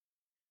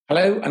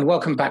Hello and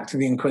welcome back to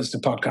the Inquisitor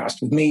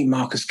podcast with me,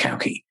 Marcus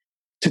Cauchi.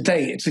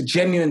 Today, it's a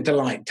genuine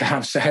delight to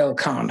have Sohail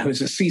Khan, who is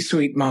a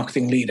C-suite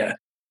marketing leader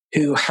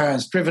who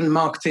has driven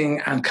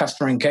marketing and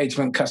customer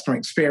engagement, customer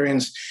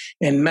experience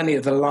in many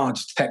of the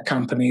large tech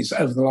companies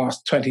over the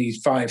last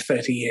 25,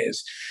 30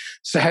 years.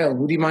 Sohail,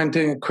 would you mind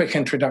doing a quick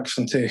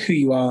introduction to who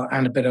you are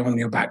and a bit on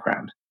your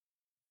background?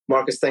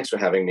 Marcus, thanks for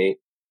having me.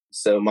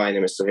 So my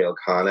name is Sohail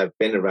Khan. I've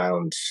been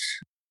around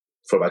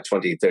for about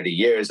 20, 30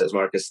 years, as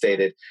Marcus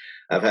stated.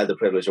 I've had the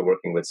privilege of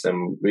working with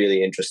some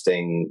really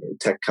interesting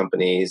tech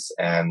companies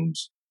and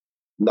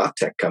not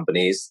tech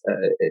companies,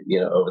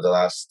 over the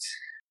last,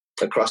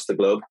 across the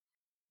globe.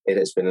 It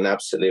has been an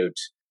absolute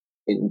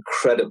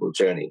incredible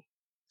journey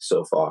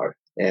so far.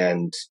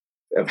 And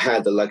I've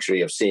had the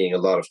luxury of seeing a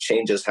lot of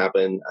changes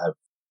happen. I've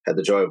had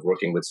the joy of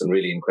working with some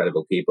really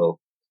incredible people.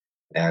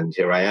 And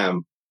here I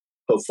am,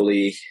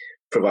 hopefully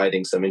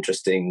providing some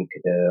interesting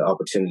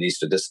opportunities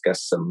to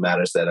discuss some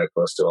matters that are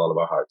close to all of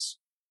our hearts.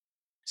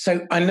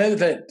 So I know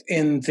that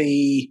in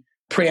the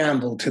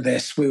preamble to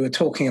this, we were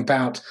talking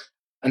about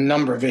a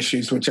number of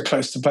issues which are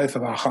close to both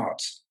of our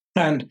hearts.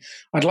 And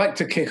I'd like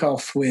to kick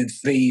off with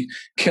the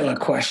killer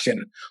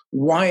question.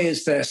 Why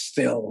is there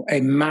still a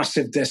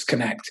massive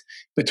disconnect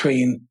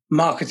between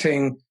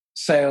marketing,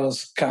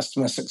 sales,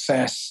 customer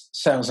success,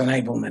 sales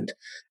enablement?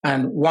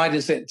 And why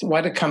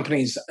do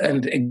companies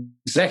and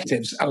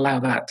executives allow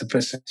that to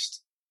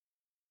persist?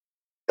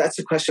 That's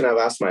a question I've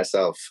asked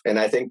myself. And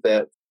I think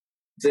that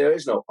there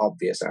is no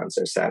obvious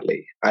answer,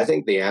 sadly. I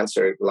think the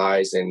answer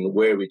lies in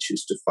where we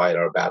choose to fight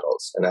our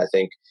battles. And I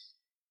think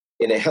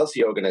in a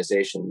healthy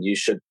organization, you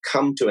should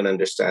come to an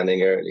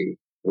understanding early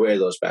where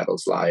those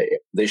battles lie.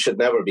 They should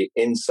never be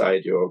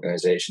inside your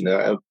organization.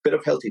 A bit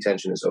of healthy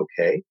tension is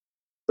okay.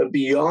 But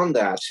beyond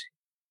that,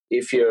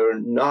 if you're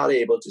not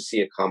able to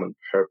see a common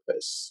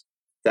purpose,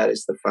 that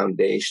is the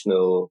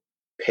foundational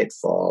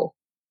pitfall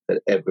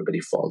that everybody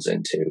falls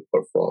into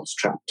or falls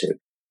trapped to.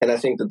 And I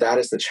think that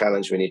is the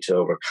challenge we need to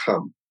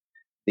overcome.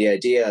 The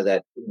idea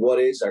that what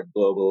is our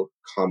global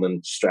common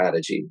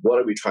strategy? What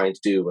are we trying to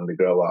do when we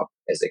grow up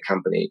as a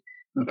company?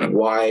 Mm-hmm.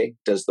 Why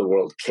does the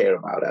world care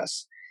about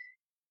us?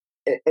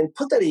 And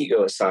put that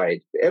ego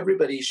aside.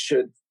 Everybody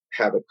should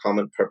have a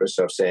common purpose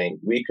of saying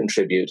we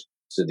contribute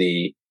to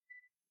the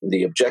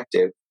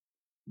objective,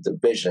 the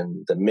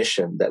vision, the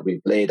mission that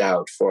we've laid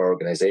out for our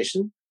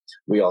organization.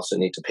 We also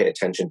need to pay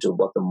attention to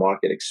what the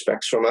market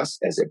expects from us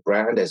as a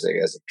brand, as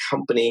a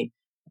company,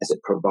 as a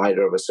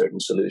provider of a certain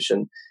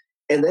solution,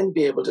 and then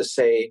be able to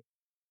say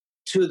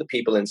to the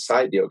people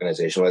inside the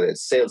organization, whether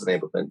it's sales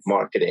enablement,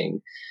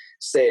 marketing,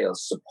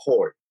 sales,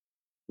 support,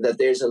 that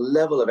there's a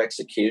level of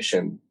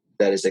execution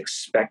that is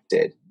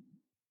expected.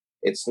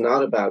 It's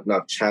not about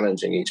not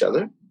challenging each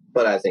other,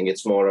 but I think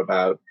it's more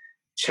about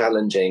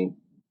challenging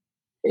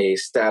a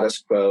status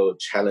quo,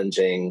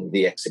 challenging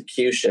the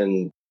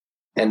execution,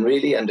 and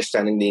really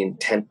understanding the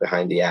intent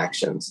behind the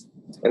actions.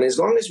 And as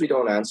long as we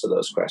don't answer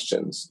those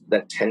questions,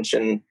 that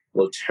tension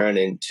will turn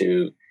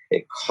into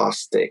a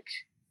caustic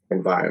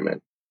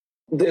environment.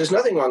 There's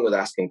nothing wrong with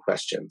asking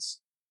questions.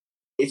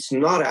 It's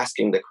not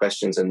asking the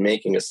questions and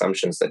making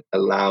assumptions that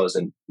allows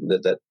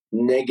that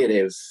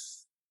negative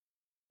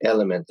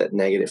element, that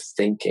negative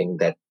thinking,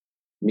 that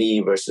me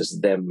versus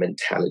them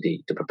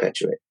mentality to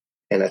perpetuate.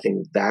 And I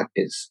think that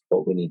is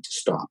what we need to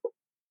stop.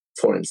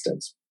 For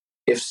instance,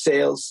 if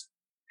sales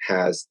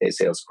has a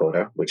sales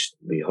quota, which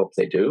we hope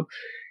they do,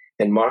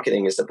 and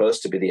marketing is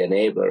supposed to be the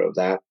enabler of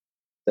that,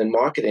 then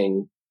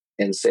marketing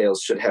and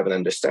sales should have an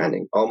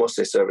understanding, almost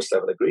a service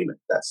level agreement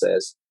that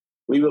says,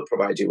 we will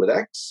provide you with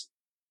X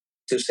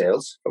to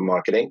sales from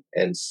marketing,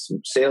 and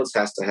sales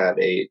has to have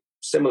a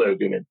similar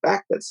agreement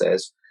back that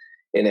says,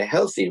 in a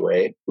healthy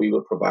way, we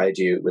will provide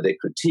you with a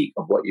critique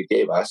of what you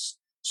gave us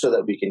so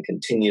that we can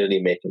continually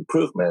make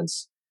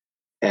improvements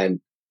and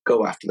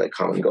go after that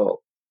common goal.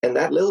 And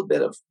that little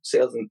bit of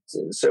sales and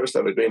service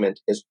level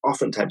agreement is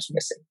oftentimes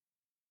missing.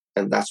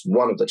 And that's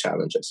one of the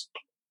challenges.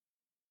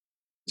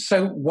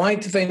 So why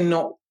do they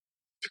not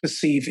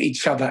perceive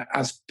each other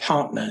as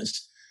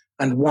partners?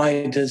 And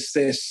why does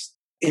this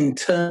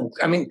internal...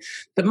 I mean,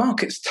 the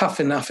market's tough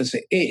enough as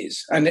it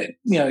is. And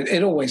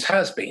it always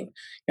has been.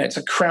 It's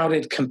a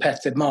crowded,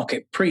 competitive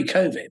market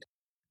pre-COVID.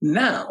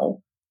 Now,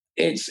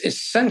 it's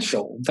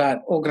essential that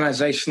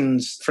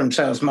organizations from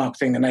sales,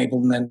 marketing,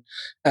 enablement,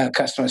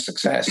 customer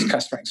success,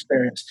 customer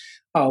experience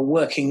are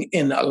working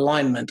in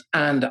alignment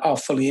and are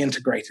fully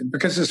integrated.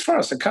 Because as far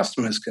as the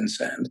customer is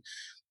concerned,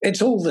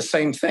 it's all the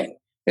same thing.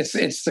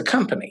 It's the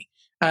company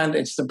and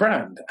it's the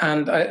brand.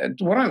 And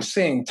what I'm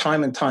seeing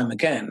time and time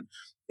again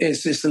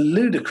is this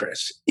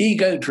ludicrous,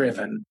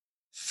 ego-driven,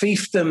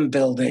 fiefdom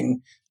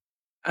building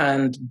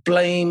and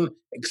blame,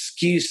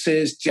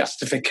 excuses,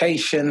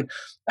 justification.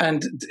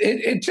 And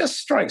it just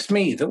strikes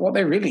me that what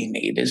they really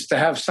need is to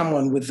have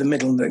someone with the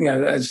middle,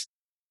 as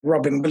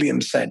Robin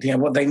Williams said,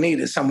 what they need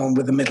is someone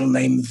with the middle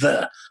name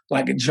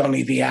like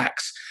Johnny the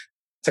Axe,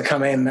 to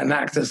come in and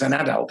act as an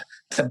adult,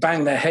 to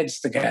bang their heads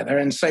together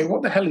and say,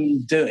 what the hell are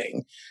you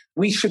doing?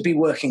 We should be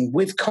working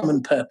with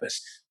common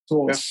purpose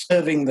towards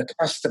serving the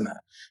customer.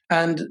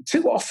 And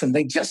too often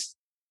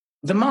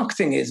the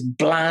marketing is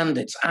bland,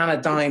 it's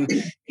anodyne,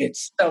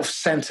 it's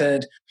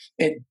self-centered,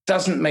 it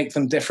doesn't make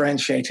them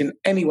differentiate in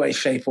any way,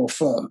 shape, or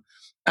form.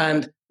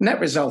 And net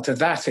result of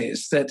that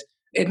is that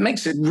it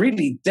makes it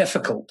really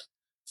difficult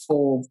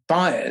for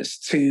buyers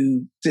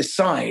to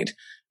decide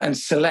and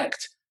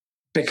select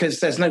because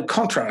there's no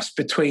contrast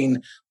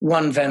between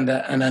one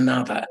vendor and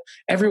another.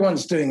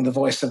 Everyone's doing the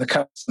voice of the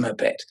customer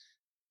bit.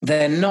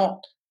 They're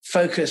not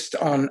focused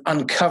on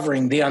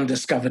uncovering the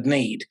undiscovered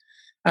need.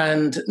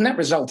 And net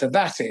result of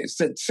that is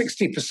that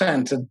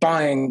 60% of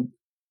buying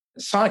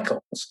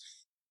cycles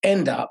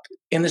end up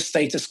in the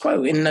status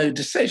quo, in no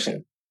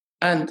decision.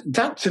 And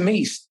that to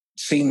me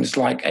seems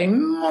like a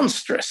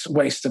monstrous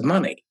waste of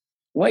money,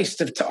 waste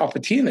of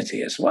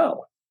opportunity as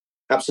well.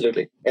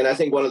 Absolutely. And I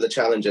think one of the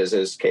challenges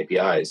is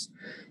KPIs.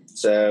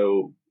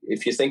 So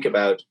if you think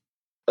about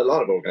a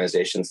lot of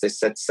organizations, they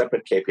set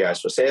separate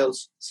KPIs for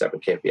sales,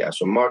 separate KPIs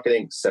for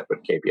marketing,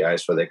 separate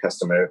KPIs for their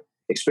customer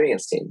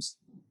experience teams.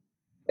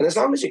 And as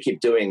long as you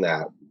keep doing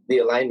that, the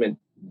alignment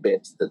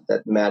bit,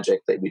 that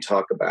magic that we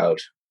talk about,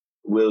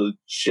 will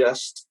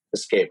just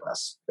escape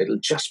us. It'll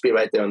just be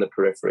right there on the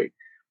periphery.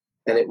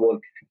 And it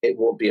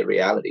won't be a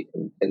reality.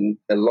 And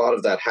a lot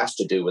of that has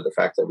to do with the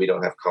fact that we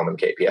don't have common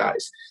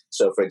KPIs.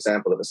 So, for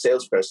example, if a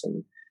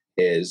salesperson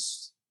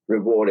is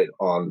rewarded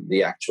on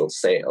the actual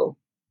sale,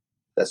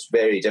 that's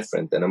very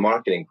different than a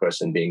marketing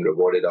person being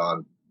rewarded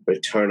on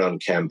return on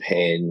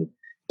campaign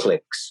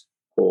clicks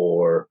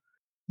or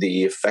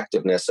the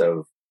effectiveness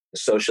of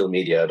social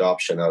media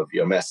adoption of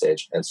your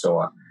message and so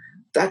on.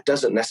 That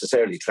doesn't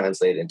necessarily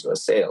translate into a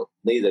sale.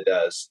 Neither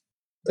does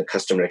the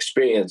customer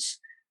experience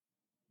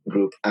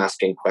group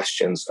asking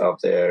questions of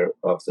their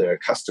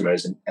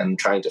customers and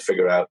trying to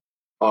figure out,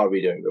 are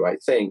we doing the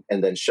right thing?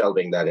 And then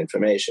shelving that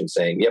information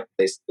saying, yep,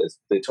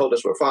 they told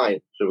us we're fine,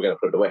 so we're going to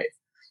put it away.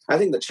 I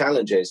think the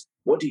challenge is,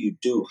 what do you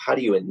do? How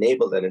do you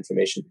enable that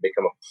information to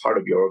become a part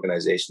of your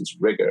organization's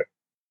rigor?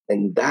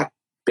 And that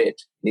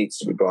bit needs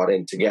to be brought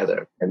in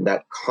together. And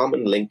that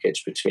common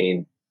linkage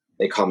between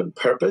a common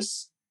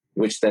purpose,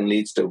 which then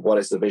leads to what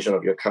is the vision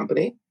of your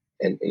company,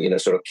 and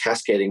sort of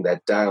cascading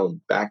that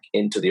down back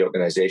into the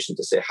organization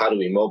to say, how do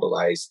we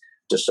mobilize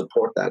to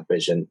support that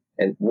vision?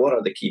 And what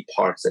are the key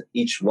parts that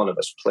each one of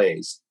us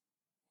plays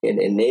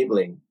in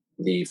enabling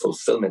the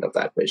fulfillment of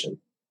that vision?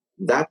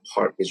 That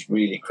part is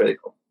really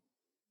critical.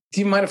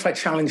 Do you mind if I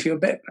challenge you a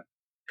bit?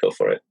 Go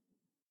for it.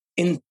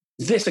 In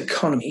this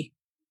economy,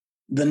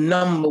 the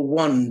number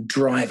one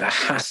driver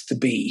has to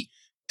be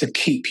to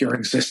keep your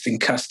existing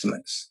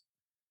customers.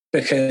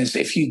 Because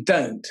if you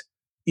don't,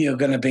 you're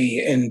going to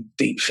be in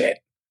deep shit.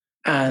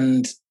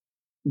 And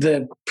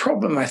the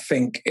problem, I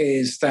think,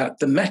 is that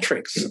the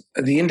metrics,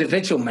 the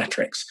individual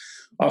metrics,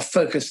 are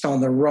focused on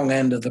the wrong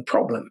end of the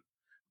problem.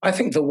 I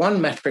think the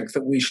one metric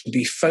that we should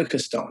be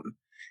focused on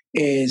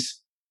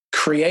is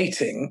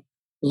creating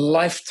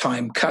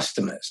lifetime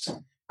customers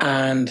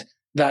and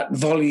that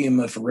volume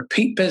of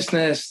repeat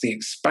business, the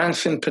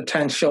expansion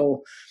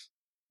potential.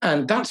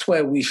 And that's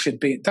where we should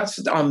be.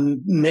 That's our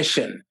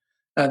mission.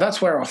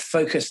 That's where our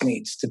focus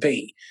needs to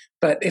be.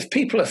 But if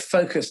people are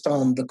focused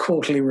on the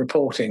quarterly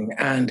reporting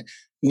and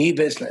new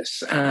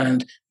business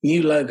and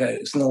new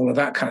logos and all of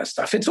that kind of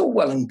stuff, it's all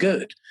well and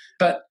good.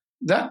 But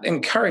that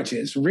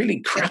encourages really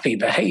crappy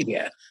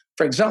behavior.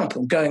 For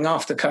example, going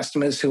after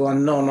customers who are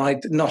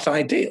not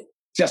ideal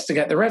just to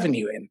get the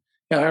revenue in.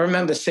 I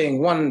remember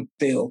seeing one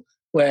deal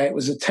where it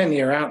was a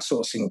 10-year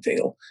outsourcing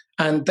deal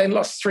and they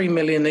lost $3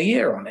 million a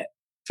year on it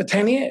for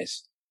 10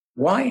 years.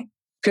 Why?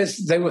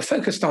 Because they were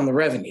focused on the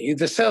revenue.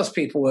 The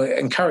salespeople were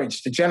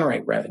encouraged to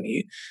generate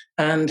revenue.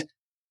 And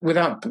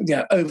without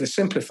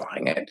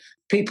oversimplifying it,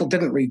 people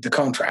didn't read the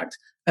contract.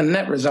 And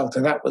net result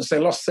of that was they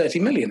lost 30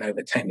 million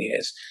over 10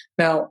 years.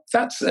 Now,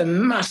 that's a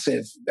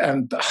massive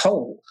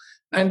hole.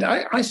 And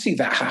I see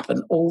that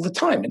happen all the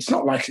time. It's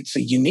not like it's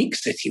a unique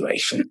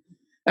situation.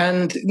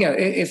 And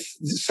if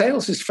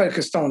sales is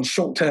focused on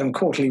short-term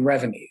quarterly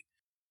revenue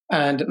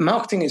and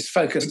marketing is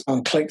focused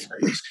on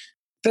click-throughs,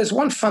 there's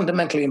one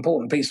fundamentally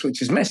important piece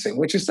which is missing,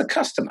 which is the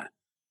customer.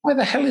 Why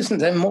the hell isn't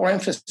there more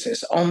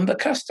emphasis on the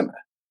customer?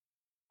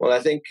 Well, I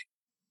think,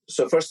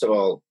 so first of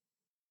all,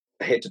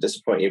 I hate to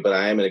disappoint you, but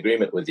I am in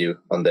agreement with you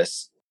on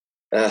this.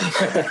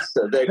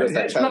 So there goes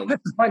that challenge. It's not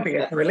disappointing,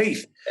 it's a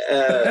relief.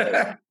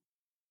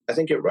 I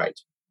think you're right.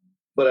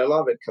 But a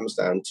lot of it comes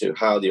down to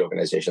how the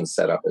organization's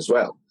set up as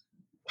well.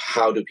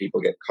 How do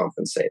people get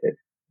compensated?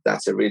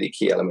 That's a really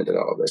key element in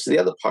all of this. The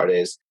other part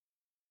is,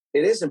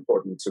 it is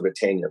important to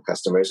retain your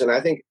customers. And I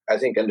think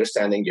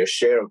understanding your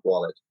share of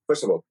wallet,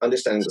 first of all,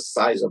 understanding the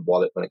size of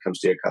wallet when it comes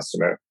to your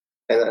customer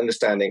and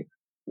understanding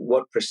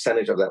what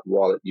percentage of that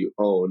wallet you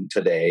own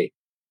today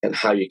and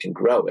how you can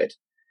grow it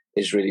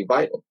is really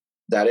vital.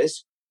 That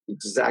is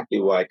exactly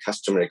why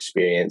customer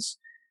experience,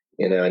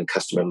 and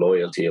customer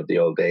loyalty of the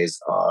old days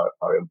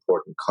are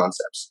important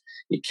concepts.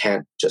 You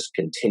can't just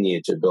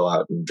continue to go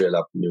out and drill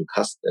up new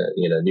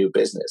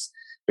business.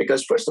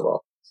 Because first of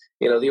all,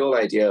 the old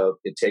idea of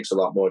it takes a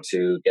lot more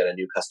to get a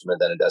new customer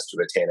than it does to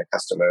retain a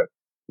customer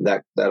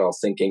that all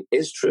thinking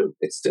is true.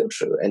 It's still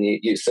true. And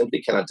you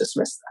simply cannot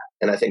dismiss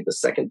that. And I think the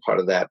second part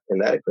of that in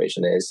that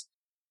equation is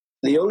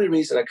the only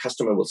reason a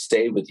customer will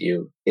stay with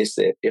you is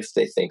that if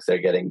they think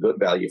they're getting good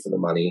value for the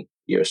money,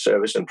 your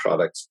service and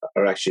products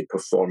are actually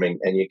performing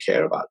and you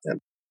care about them.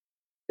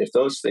 If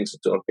those things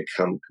don't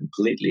become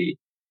completely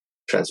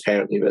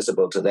transparently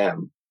visible to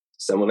them,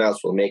 someone else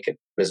will make it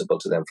visible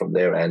to them from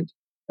their end.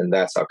 And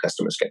that's how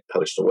customers get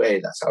poached away.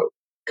 That's how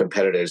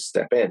competitors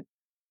step in.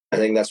 I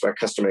think that's where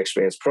customer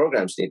experience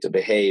programs need to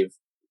behave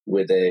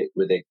with a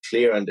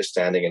clear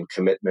understanding and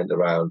commitment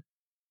around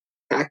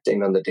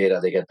acting on the data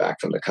they get back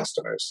from the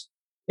customers.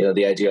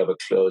 The idea of a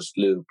closed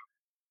loop.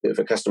 If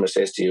a customer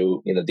says to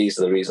you, these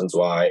are the reasons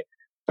why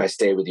I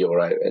stay with you, or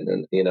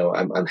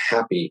I'm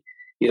happy.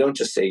 You don't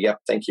just say, "Yep,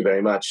 thank you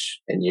very much,"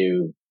 and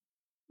you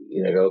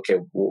go, "Okay,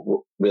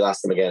 we'll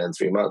ask them again in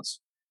 3 months."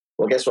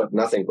 Well, guess what?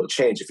 Nothing will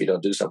change if you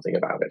don't do something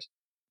about it.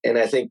 And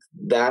I think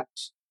that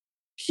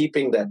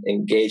keeping that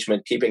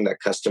engagement, keeping that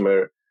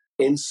customer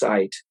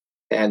insight,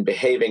 and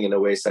behaving in a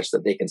way such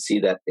that they can see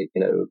that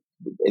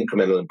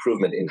incremental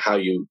improvement in how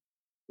you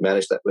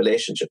manage that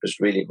relationship is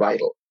really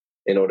vital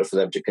in order for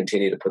them to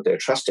continue to put their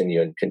trust in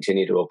you and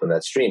continue to open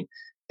that stream.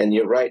 And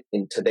you're right,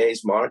 in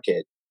today's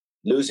market,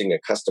 losing a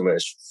customer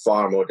is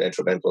far more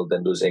detrimental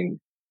than losing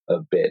a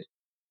bid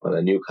on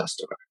a new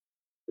customer.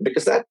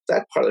 Because that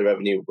part of the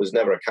revenue was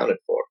never accounted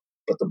for,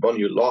 but the one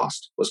you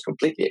lost was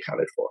completely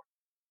accounted for.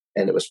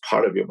 And it was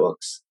part of your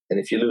books. And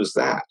if you lose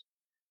that,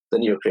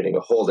 then you're creating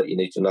a hole that you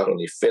need to not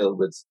only fill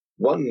with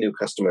one new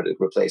customer to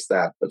replace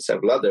that, but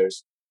several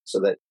others, so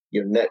that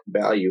your net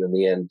value in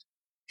the end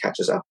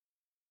catches up.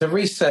 The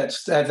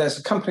research, there's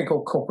a company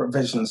called Corporate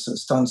Visions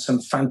that's done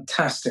some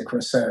fantastic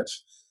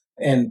research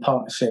in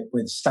partnership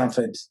with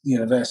Stanford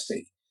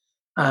University.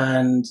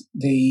 And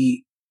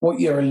what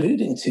you're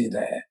alluding to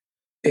there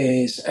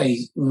is a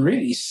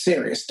really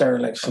serious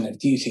dereliction of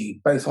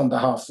duty, both on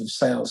behalf of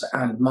sales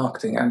and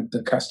marketing and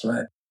the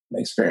customer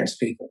experience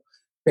people,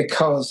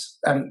 because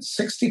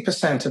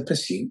 60% of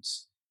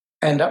pursuits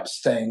end up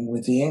staying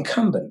with the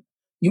incumbent.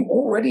 You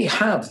already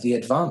have the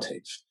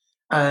advantage.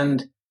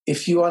 And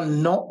if you are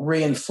not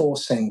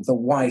reinforcing the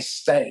why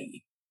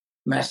stay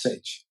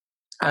message,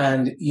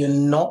 and you're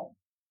not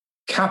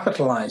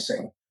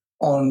capitalizing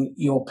on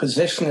your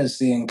position as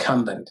the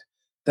incumbent,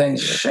 then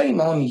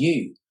shame on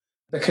you.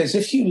 Because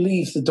if you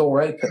leave the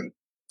door open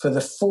for the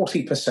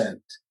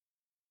 40%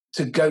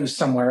 to go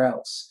somewhere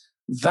else,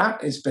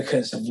 that is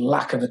because of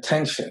lack of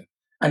attention.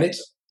 And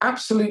it's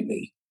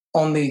absolutely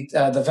on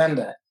the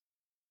vendor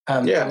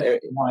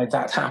why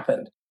that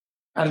happened.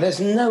 And there's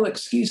no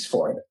excuse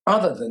for it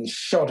other than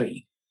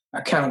shoddy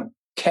account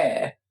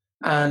care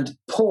and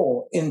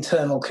poor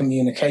internal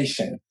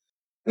communication.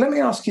 Let me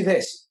ask you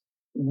this.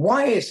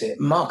 Why is it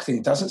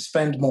marketing doesn't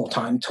spend more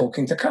time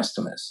talking to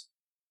customers?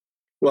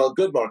 Well,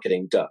 good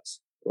marketing does,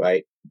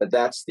 right? But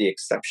that's the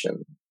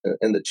exception.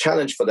 And the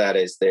challenge for that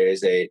is there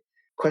is a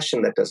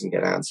question that doesn't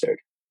get answered,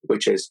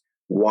 which is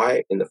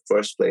why in the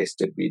first place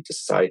did we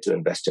decide to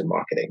invest in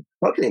marketing?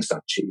 Marketing's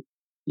not cheap.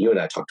 You and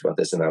I talked about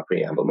this in our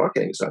preamble.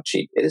 Marketing is not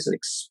cheap. It is an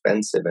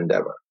expensive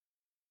endeavor.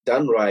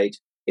 Done right,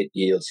 it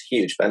yields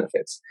huge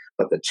benefits.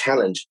 But the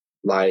challenge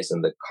lies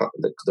in the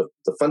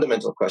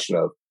fundamental question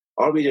of,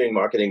 are we doing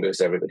marketing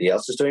because everybody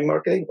else is doing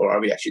marketing, or are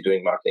we actually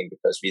doing marketing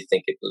because we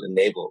think it will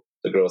enable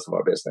the growth of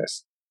our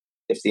business?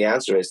 If the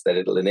answer is that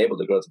it'll enable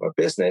the growth of our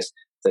business,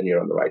 then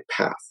you're on the right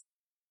path.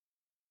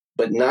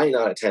 But 9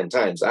 out of 10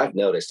 times, I've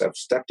noticed, I've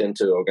stepped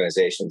into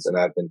organizations and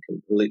I've been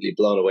completely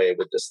blown away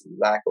with this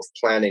lack of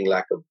planning,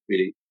 lack of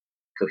really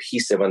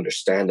cohesive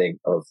understanding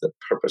of the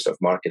purpose of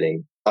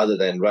marketing, other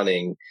than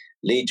running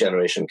lead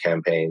generation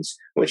campaigns,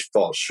 which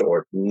fall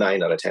short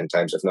 9 out of 10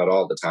 times, if not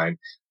all the time,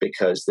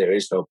 because there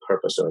is no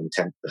purpose or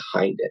intent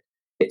behind it.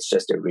 It's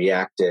just a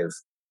reactive,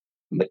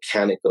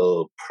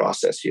 mechanical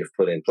process you've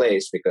put in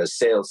place because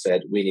sales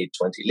said, we need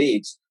 20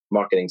 leads.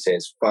 Marketing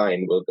says,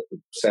 fine, we'll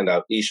send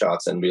out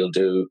e-shots and we'll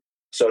do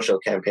social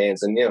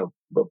campaigns, and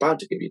we're bound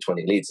to give you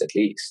 20 leads at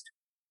least.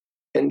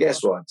 And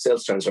guess what?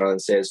 Sales turns around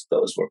and says,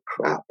 those were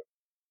crap.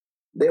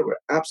 They were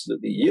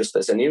absolutely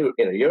useless. And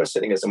you're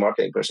sitting as a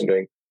marketing person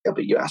going, yeah,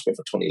 but you asked me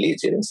for 20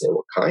 leads. You didn't say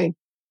what kind,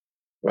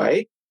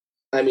 right?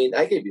 I mean,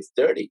 I gave you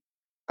 30.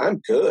 I'm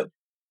good.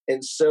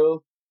 And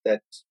so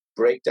that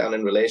breakdown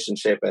in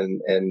relationship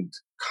and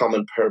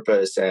common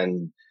purpose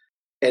and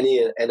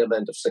any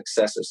element of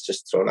success is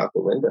just thrown out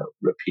the window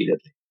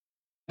repeatedly.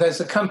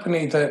 There's a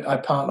company that I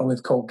partner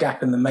with called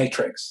Gap in the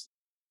Matrix.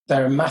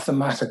 They're a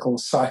mathematical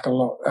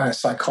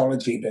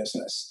psychology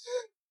business.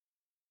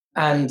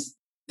 And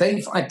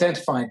they've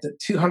identified that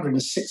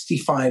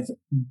 $265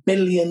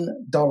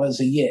 billion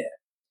a year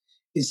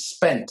is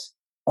spent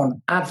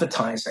on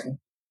advertising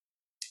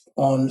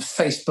on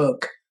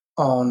Facebook,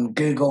 on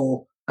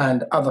Google,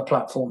 and other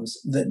platforms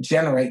that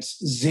generates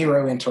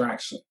zero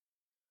interaction.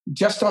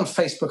 Just on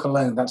Facebook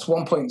alone, that's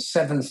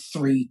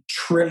 1.73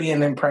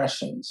 trillion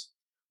impressions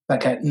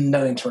that get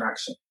no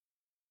interaction.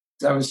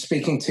 I was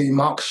speaking to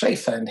Mark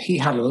Schaefer, and he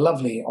had a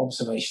lovely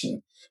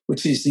observation,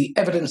 which is the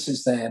evidence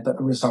is there, but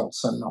the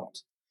results are not.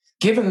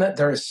 given that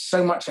there is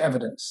so much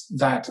evidence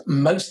that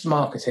most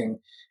marketing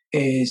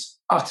is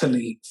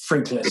utterly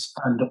fruitless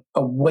and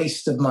a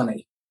waste of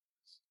money,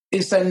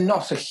 is there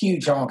not a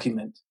huge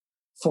argument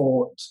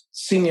for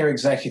senior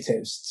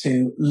executives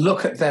to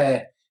look at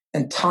their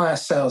entire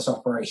sales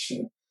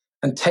operation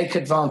and take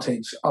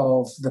advantage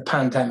of the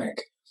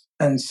pandemic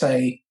and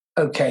say,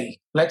 okay,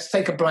 let's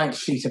take a blank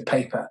sheet of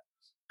paper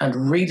and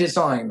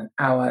redesign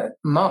our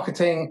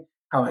marketing,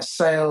 our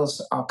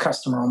sales, our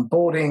customer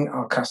onboarding,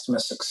 our customer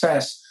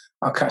success,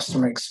 our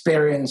customer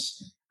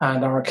experience,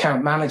 and our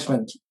account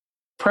management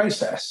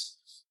process,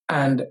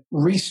 and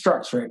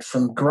restructure it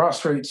from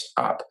grassroots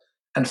up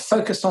and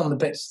focus on the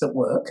bits that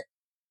work,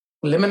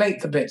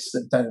 eliminate the bits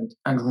that don't,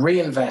 and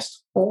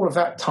reinvest all of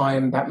that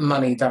time, that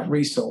money, that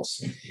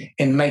resource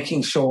in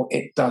making sure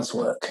it does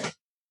work?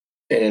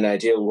 In an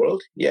ideal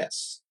world,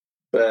 yes.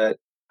 But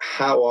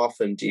how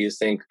often do you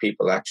think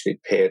people actually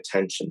pay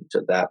attention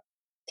to that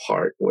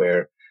part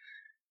where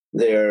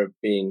they're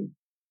being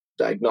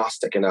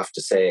diagnostic enough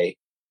to say,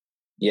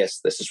 yes,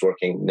 this is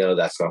working, no,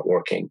 that's not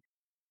working?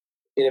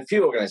 In a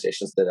few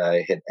organizations that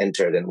I had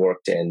entered and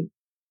worked in,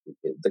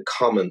 the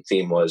common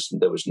theme was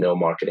there was no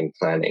marketing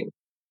planning,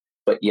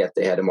 but yet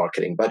they had a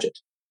marketing budget.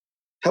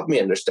 Help me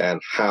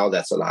understand how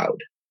that's allowed,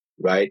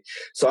 right?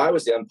 So I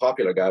was the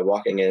unpopular guy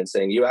walking in and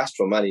saying, you asked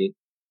for money,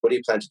 what do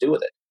you plan to do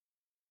with it?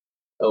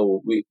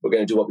 Oh, we're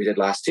going to do what we did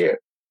last year.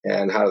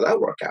 And how did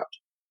that work out?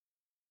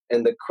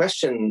 And the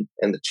question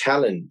and the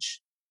challenge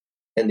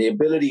and the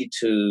ability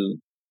to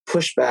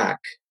push back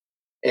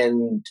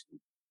and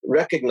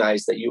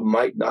recognize that you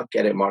might not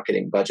get a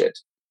marketing budget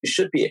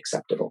should be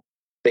acceptable.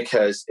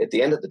 Because at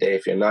the end of the day,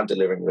 if you're not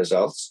delivering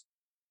results,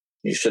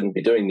 you shouldn't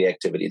be doing the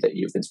activity that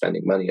you've been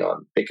spending money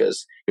on,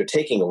 because you're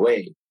taking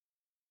away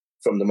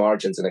from the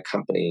margins in a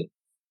company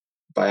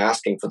by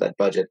asking for that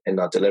budget and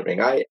not delivering.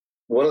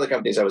 One of the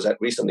companies I was at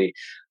recently,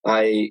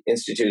 I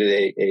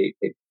instituted a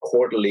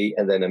quarterly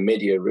and then a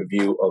mid-year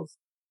review of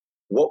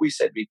what we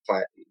said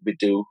we'd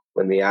do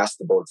when we asked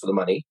the board for the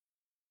money,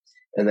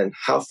 and then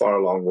how far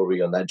along were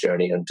we on that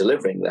journey and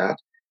delivering that.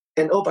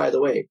 And oh, by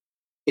the way,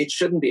 it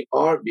shouldn't be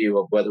our view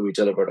of whether we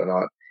delivered or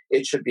not.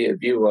 It should be a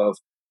view of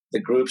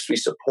the groups we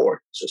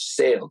support, so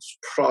sales,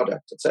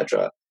 product,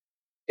 etc.,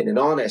 in an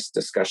honest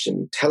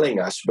discussion, telling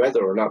us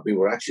whether or not we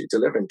were actually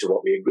delivering to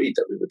what we agreed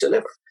that we would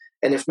deliver.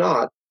 And if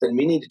not, then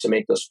we needed to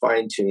make those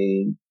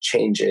fine-tuning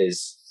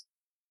changes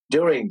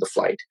during the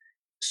flight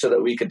so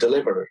that we could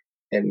deliver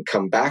and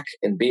come back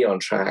and be on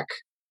track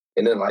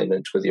in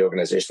alignment with the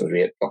organizations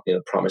we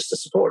had promised to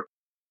support.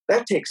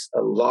 That takes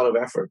a lot of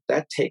effort.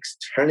 That takes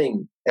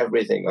turning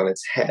everything on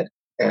its head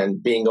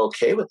and being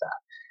okay with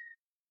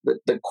that.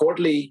 The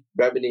quarterly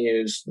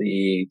revenues,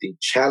 the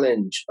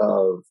challenge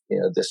of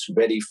this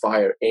ready,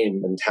 fire,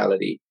 aim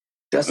mentality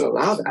doesn't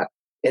allow that.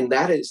 And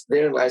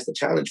therein lies the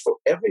challenge for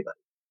everybody.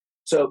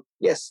 So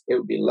yes, it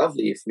would be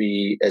lovely if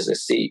we, as a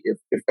CEO,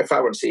 if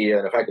I were a CEO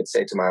and if I could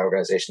say to my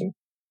organization,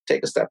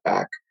 take a step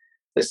back.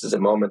 This is a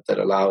moment that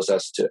allows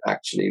us to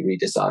actually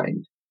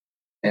redesign.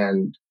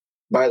 And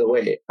by the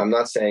way, I'm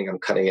not saying I'm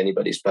cutting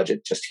anybody's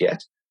budget just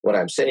yet. What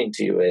I'm saying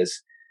to you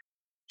is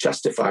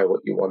justify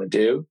what you want to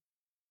do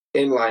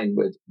in line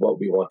with what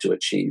we want to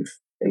achieve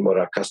and what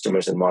our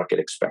customers and market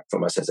expect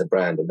from us as a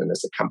brand and then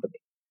as a company.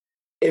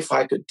 If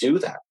I could do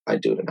that,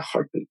 I'd do it in a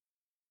heartbeat.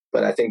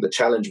 But I think the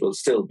challenge will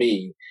still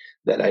be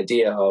that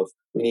idea of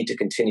we need to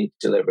continue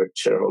to deliver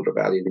shareholder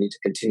value. We need to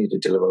continue to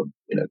deliver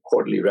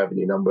quarterly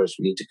revenue numbers.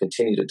 We need to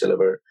continue to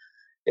deliver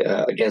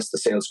against the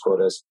sales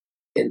quotas.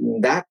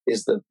 And that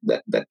is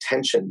that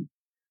tension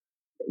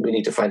we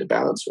need to find a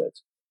balance with.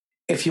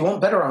 If you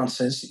want better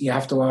answers, you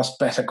have to ask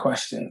better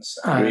questions.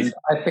 And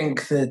I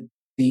think that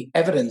the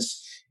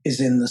evidence is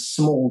in the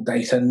small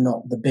data,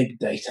 not the big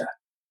data.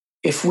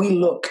 If we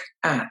look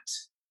at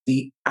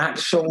the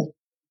actual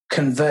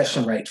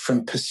conversion rate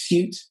from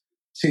pursuit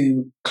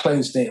to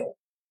closed deal,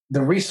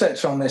 the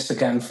research on this,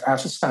 again,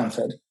 out of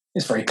Stanford,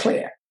 is very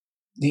clear.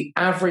 The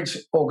average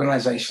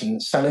organization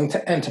selling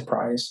to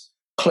enterprise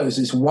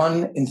closes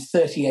 1 in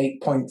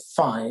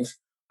 38.5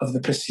 of the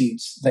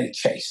pursuits they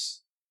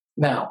chase.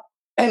 Now,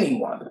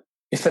 anyone,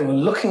 if they were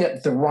looking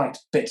at the right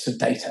bits of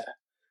data,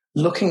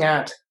 looking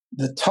at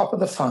the top of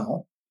the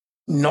funnel,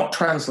 not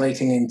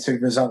translating into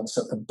results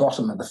at the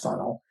bottom of the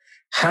funnel,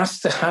 has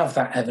to have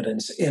that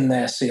evidence in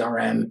their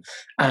CRM.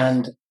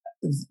 And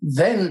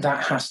then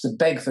that has to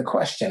beg the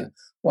question,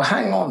 well,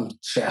 hang on,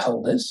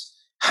 shareholders,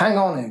 hang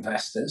on,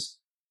 investors.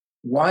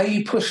 Why are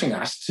you pushing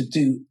us to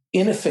do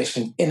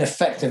inefficient,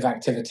 ineffective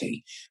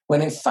activity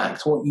when in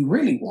fact what you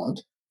really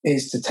want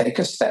is to take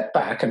a step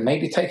back and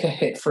maybe take a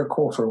hit for a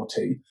quarter or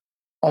two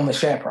on the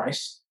share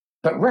price,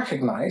 but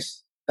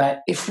recognize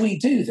that if we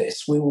do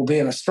this, we will be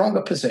in a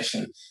stronger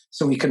position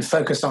so we can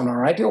focus on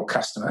our ideal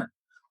customer,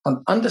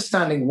 on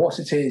understanding what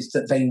it is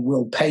that they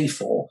will pay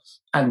for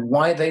and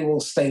why they will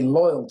stay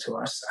loyal to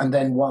us. And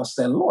then whilst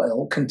they're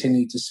loyal,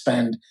 continue to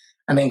spend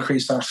and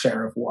increase our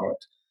share of wallet.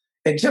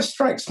 It just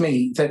strikes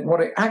me that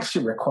what it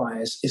actually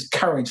requires is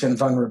courage and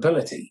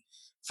vulnerability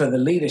for the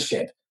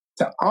leadership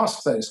to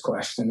ask those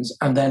questions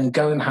and then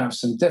go and have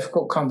some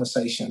difficult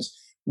conversations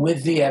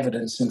with the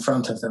evidence in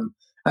front of them.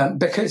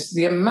 Because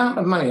the amount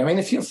of money, I mean,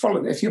 if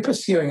you're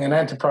pursuing an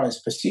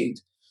enterprise pursuit,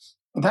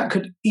 that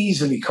could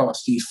easily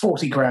cost you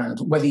 40 grand,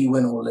 whether you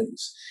win or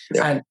lose.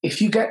 Yeah. And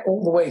if you get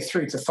all the way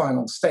through to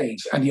final stage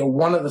and you're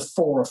one of the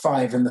 4 or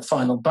 5 in the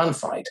final bun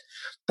fight,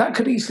 that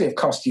could easily have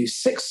cost you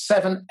 6,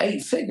 7,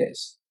 8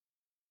 figures.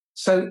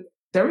 So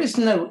there is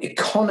no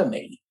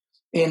economy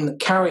in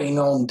carrying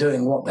on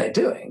doing what they're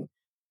doing.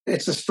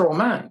 It's a straw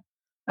man.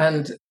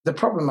 And the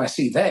problem I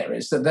see there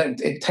is that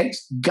it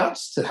takes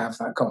guts to have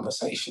that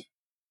conversation.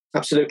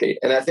 Absolutely.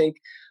 And I think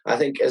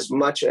as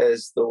much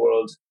as the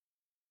world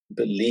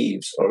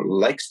believes or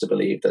likes to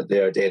believe that they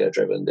are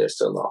data-driven, they're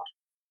still not.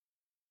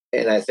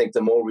 And I think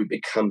the more we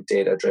become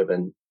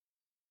data-driven,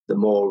 the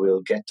more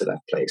we'll get to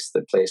that place,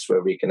 the place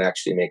where we can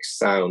actually make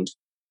sound,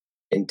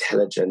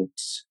 intelligent,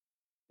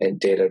 and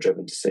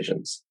data-driven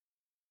decisions.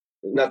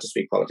 Not to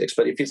speak politics,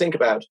 but if you think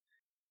about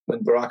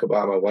when Barack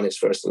Obama won his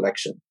first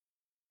election,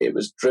 it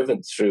was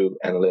driven through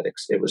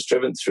analytics. It was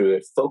driven through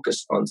a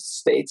focus on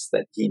states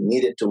that he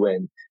needed to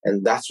win,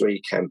 and that's where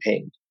he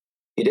campaigned.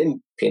 He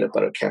didn't peanut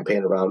butter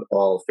campaign around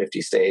all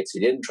 50 states. He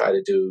didn't try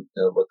to do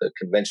what the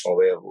conventional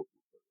way of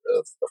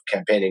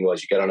campaigning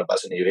was. You get on a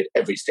bus and you hit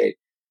every state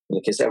and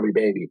you kiss every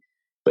baby.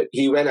 But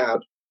he went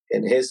out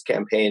and his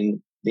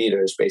campaign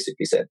leaders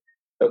basically said,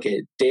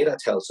 okay, data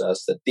tells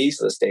us that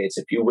these are the states.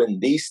 If you win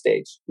these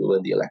states, you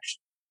win the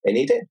election. And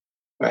he did,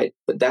 right?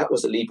 But that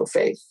was a leap of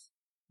faith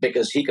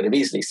because he could have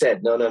easily said,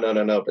 no,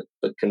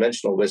 but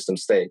conventional wisdom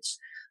states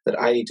that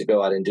I need to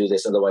go out and do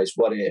this. Otherwise,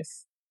 what if?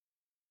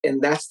 And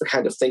that's the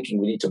kind of thinking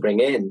we need to bring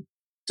in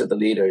to the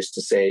leaders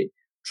to say,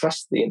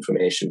 trust the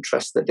information,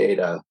 trust the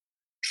data,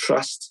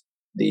 trust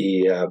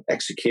the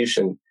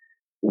execution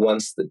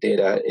once the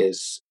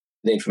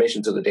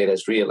information to the data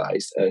is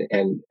realized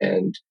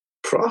and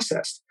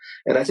processed.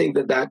 And I think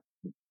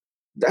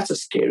that's a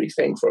scary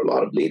thing for a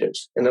lot of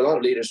leaders. And a lot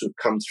of leaders who've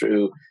come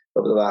through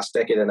over the last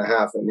decade and a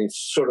half, and we've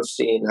sort of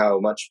seen how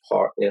much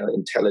part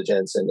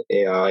intelligence and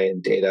AI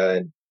and data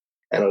and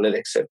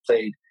analytics have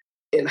played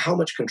and how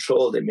much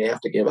control they may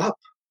have to give up.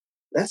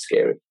 That's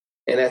scary.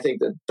 And I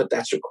think but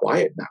that's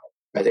required now.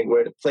 I think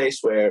we're at a place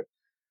where,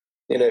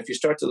 if you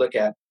start to look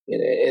at,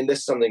 and this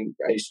is something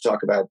I used to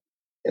talk about,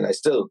 and I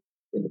still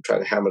try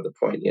to hammer the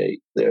point,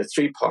 there are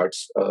 3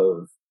 parts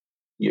of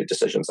your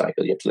decision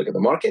cycle. You have to look at the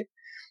market,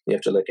 you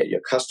have to look at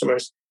your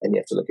customers, and you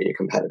have to look at your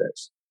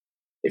competitors.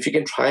 If you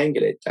can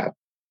triangulate that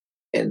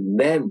and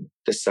then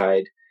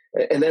decide,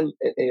 and then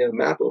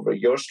map over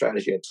your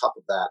strategy on top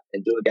of that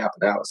and do a gap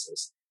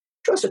analysis,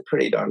 draws a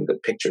pretty darn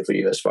good picture for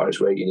you as far as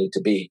where you need to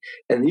be.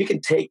 And you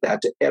can take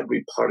that to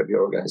every part of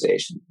your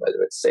organization,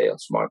 whether it's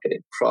sales,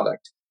 marketing,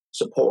 product,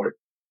 support,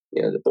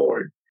 the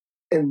board.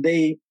 And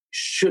they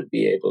should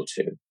be able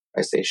to,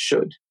 I say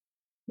should,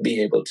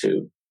 be able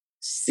to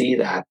see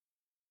that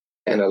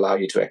and allow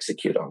you to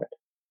execute on it.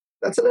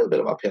 That's a little bit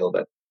of uphill,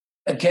 but...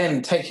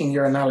 Again, taking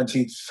your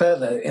analogy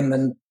further, in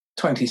the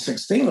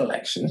 2016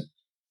 election,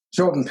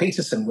 Jordan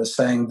Peterson was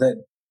saying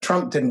that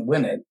Trump didn't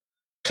win it,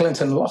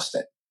 Clinton lost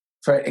it,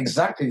 for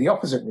exactly the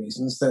opposite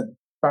reasons that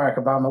Barack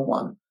Obama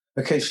won,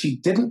 because she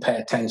didn't pay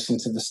attention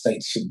to the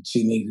states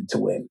she needed to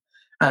win.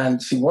 And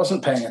she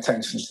wasn't paying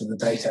attention to the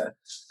data.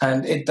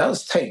 And it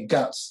does take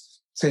guts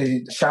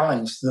to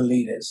challenge the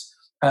leaders.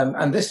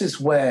 And this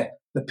is where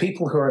the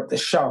people who are at the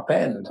sharp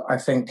end, I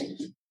think,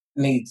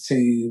 need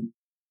to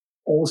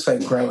also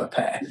grow a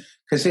pair.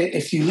 Because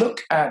if you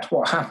look at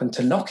what happened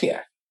to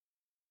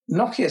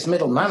Nokia's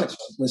middle management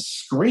was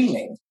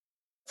screaming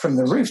from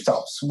the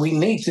rooftops, we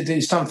need to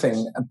do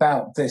something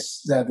about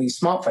these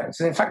smartphones.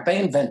 And in fact, they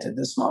invented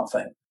the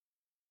smartphone.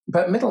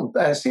 But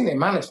senior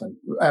management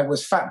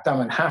was fat, dumb,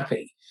 and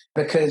happy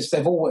because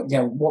they've all,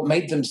 what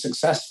made them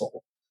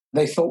successful,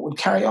 they thought would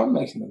carry on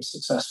making them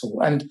successful.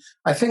 And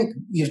I think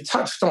you've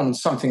touched on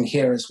something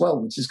here as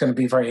well, which is going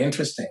to be very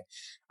interesting.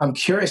 I'm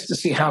curious to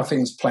see how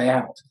things play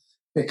out,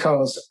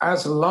 because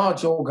as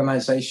large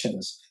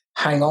organizations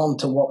hang on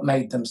to what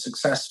made them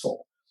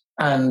successful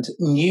and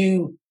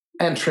new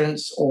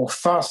entrants or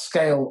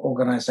fast-scale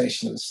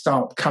organizations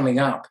start coming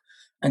up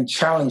and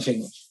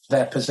challenging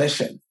their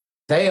position,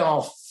 they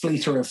are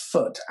fleeter of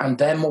foot and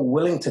they're more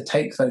willing to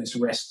take those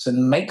risks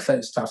and make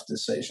those tough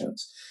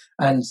decisions.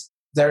 And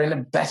they're in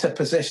a better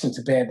position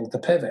to be able to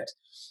pivot.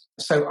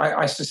 So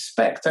I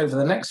suspect over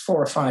the next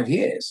 4 or 5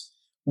 years,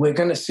 we're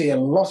going to see a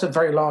lot of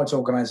very large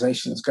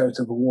organizations go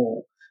to the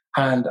wall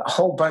and a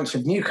whole bunch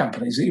of new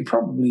companies that you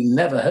probably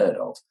never heard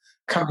of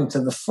coming to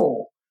the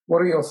fore.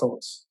 What are your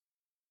thoughts?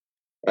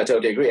 I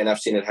totally agree. And I've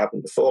seen it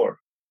happen before.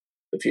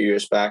 A few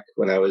years back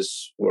when I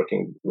was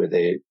working with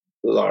a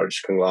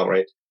large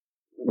conglomerate,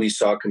 we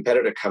saw a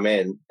competitor come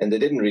in and they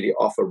didn't really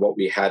offer what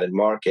we had in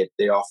market.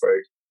 They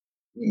offered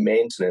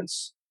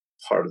maintenance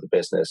part of the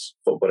business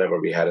for whatever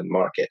we had in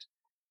market.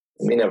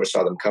 We never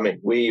saw them coming.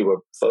 We were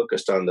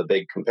focused on the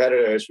big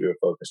competitors. We were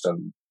focused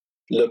on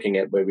looking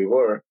at where we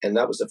were. And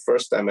that was the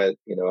first time I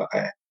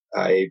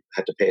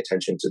had to pay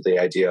attention to the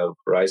idea of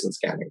horizon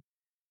scanning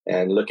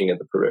and looking at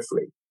the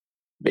periphery.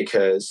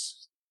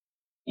 because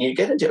you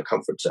get into your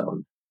comfort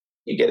zone.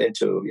 You get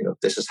into,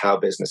 this is how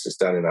business is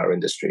done in our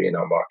industry, in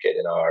our market,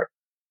 in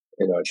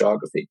our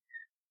geography.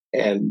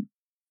 And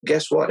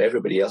guess what?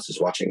 Everybody else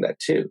is watching that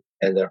too.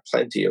 And there are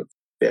plenty of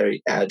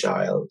very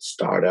agile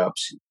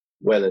startups,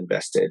 well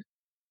invested,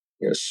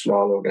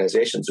 small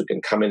organizations who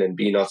can come in and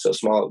be not so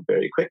small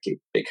very quickly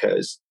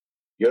because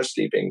you're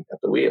sleeping at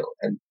the wheel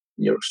and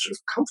you're sort of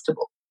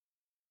comfortable.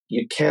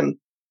 You can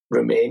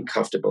remain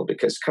comfortable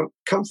because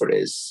comfort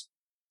is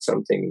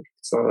something,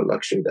 it's not a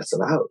luxury that's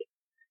allowed.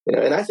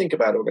 And I think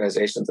about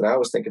organizations, and I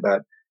always think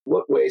about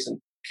what ways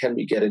can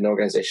we get an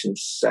organization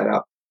set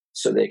up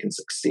so they can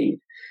succeed.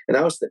 And I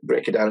always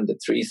break it down into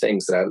three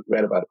things that I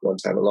read about one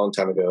time, a long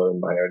time ago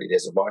in my early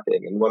days of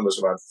marketing. And one was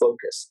around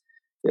focus,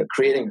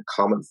 creating a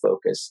common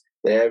focus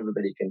that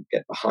everybody can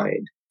get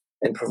behind,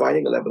 and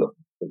providing a level of,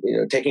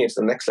 taking it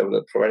to the next level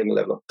of providing a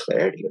level of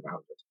clarity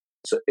around it.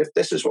 So if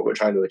this is what we're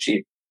trying to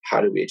achieve, how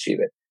do we achieve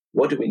it?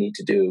 What do we need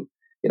to do?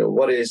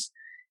 What is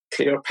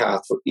clear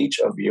path for each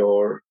of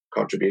your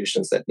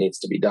contributions that needs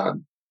to be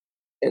done?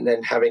 And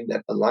then having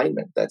that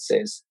alignment that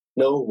says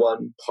no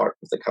one part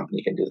of the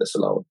company can do this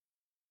alone.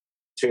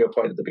 To your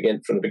point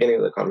from the beginning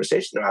of the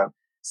conversation around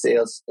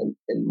sales and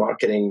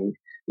marketing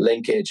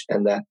linkage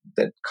and that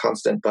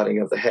constant butting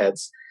of the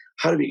heads,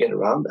 how do we get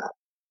around that?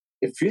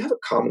 If you have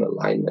a common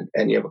alignment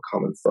and you have a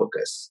common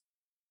focus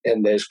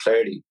and there's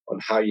clarity on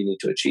how you need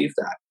to achieve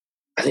that,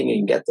 I think you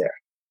can get there.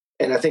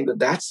 And I think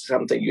that's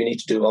something you need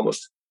to do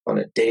almost on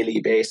a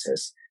daily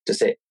basis to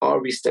say,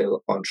 are we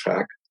still on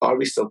track? Are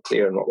we still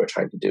clear on what we're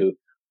trying to do?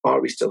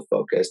 Are we still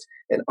focused?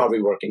 And are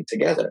we working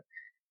together?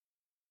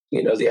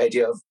 The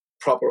idea of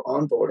proper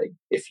onboarding.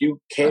 If you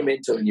came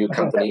into a new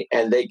company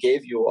and they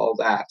gave you all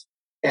that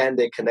and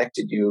they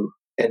connected you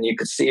and you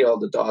could see all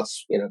the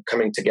dots,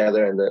 coming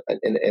together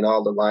and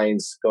all the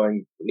lines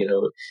going,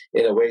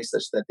 in a way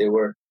such that they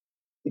were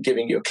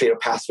giving you a clear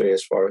pathway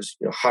as far as,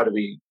 how do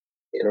we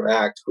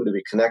interact? Who do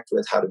we connect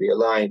with? How do we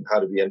align? How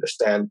do we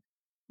understand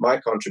my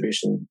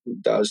contribution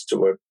does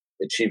toward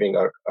achieving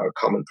our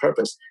common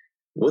purpose?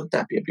 Wouldn't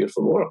that be a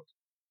beautiful world?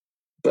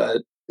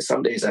 But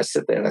some days I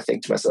sit there and I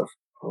think to myself,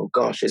 oh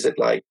gosh, is it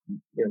like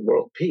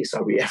world peace?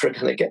 Are we ever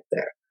going to get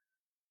there?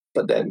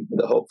 But then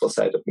the hopeful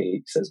side of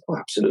me says, oh,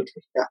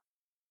 absolutely, yeah.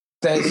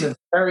 There's a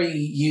very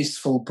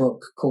useful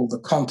book called The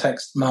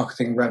Context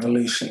Marketing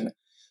Revolution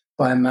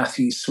by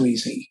Matthew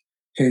Sweezy,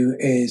 who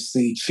is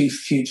the chief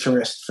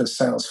futurist for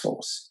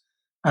Salesforce.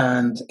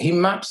 And he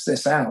maps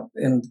this out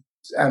in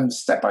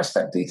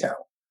step-by-step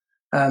detail.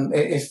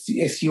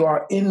 If you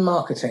are in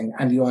marketing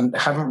and you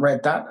haven't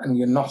read that and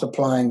you're not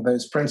applying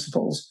those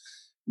principles,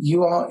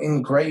 you are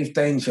in grave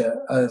danger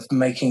of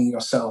making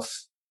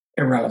yourself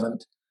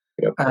irrelevant.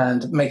 Yep.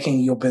 And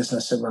making your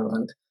business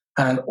irrelevant.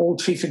 And all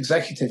chief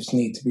executives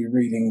need to be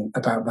reading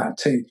about that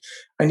too.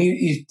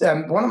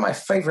 And one of my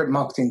favorite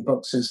marketing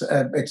books is,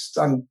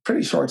 I'm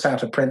pretty sure it's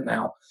out of print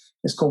now.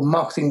 It's called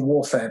Marketing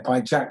Warfare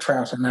by Jack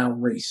Trout and Al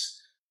Ries.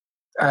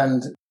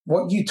 And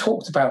what you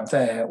talked about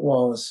there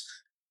was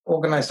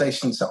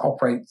organizations that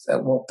operate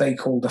at what they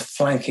call the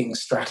flanking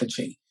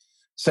strategy.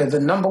 So the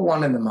number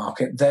one in the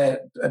market, their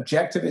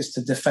objective is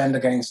to defend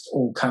against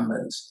all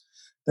comers.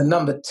 The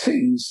number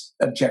two's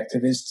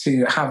objective is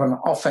to have an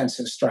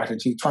offensive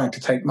strategy, trying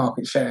to take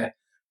market share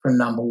from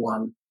number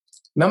one.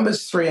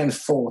 Numbers 3 and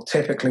 4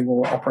 typically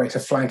will operate a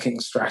flanking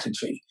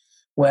strategy,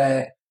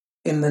 where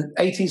in the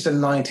 80s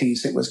and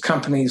 90s, it was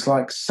companies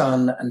like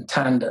Sun and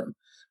Tandem.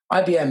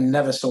 IBM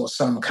never saw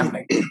Sun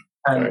coming,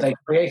 and they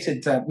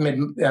created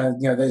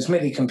those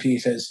MIDI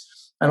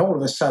computers, and all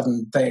of a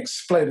sudden they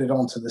exploded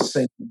onto the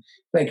scene.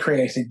 They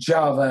created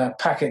Java,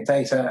 packet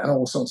data, and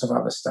all sorts of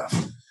other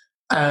stuff.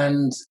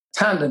 And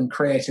Tandem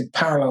created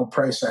parallel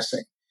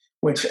processing,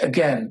 which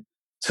again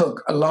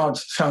took a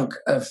large chunk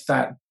of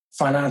that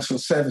financial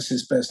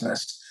services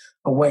business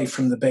away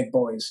from the big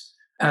boys.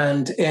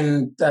 And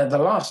in the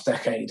last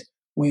decade,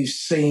 we've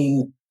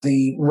seen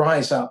the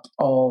rise up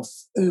of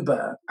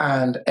Uber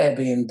and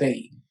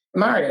Airbnb.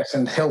 Marriott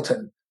and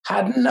Hilton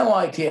had no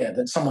idea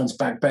that someone's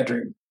back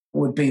bedroom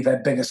would be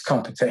their biggest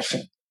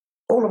competition.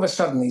 All of a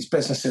sudden, these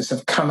businesses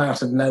have come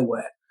out of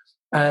nowhere.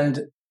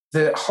 And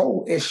the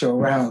whole issue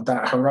around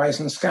that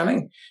horizon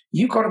scanning,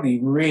 you've got to be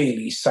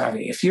really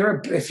savvy. If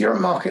you're a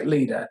market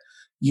leader,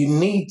 you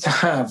need to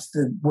have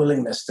the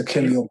willingness to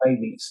kill your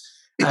babies.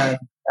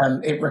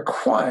 And it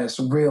requires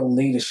real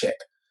leadership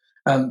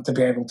to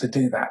be able to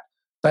do that.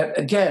 But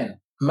again,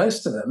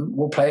 most of them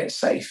will play it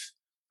safe.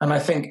 And I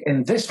think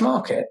in this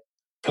market,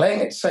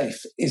 playing it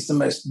safe is the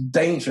most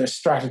dangerous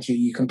strategy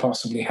you can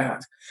possibly have.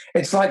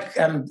 It's like,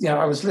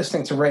 I was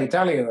listening to Ray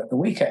Dalio at the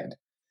weekend,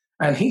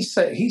 and he's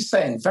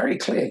saying very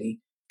clearly,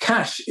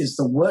 cash is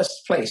the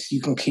worst place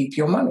you can keep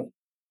your money,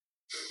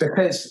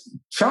 because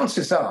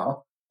chances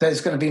are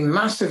there's going to be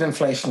massive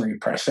inflationary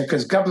pressure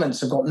because governments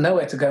have got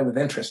nowhere to go with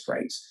interest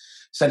rates.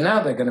 So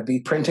now they're going to be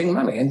printing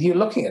money. And you're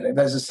looking at it,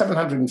 there's a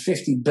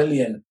 750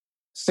 billion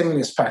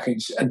stimulus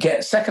package,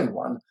 a second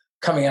one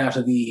coming out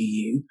of the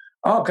EU.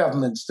 Our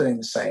government's doing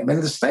the same.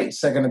 In the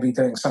States, they're going to be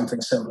doing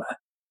something similar.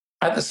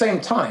 At the same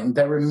time,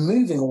 they're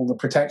removing all the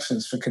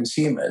protections for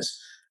consumers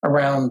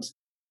around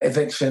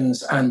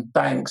evictions and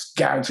banks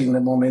gouging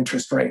them on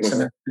interest rates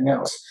and everything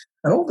else.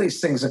 And all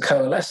these things are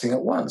coalescing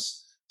at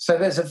once. So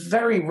there's a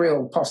very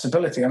real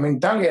possibility. I mean,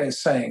 Dalio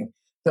is saying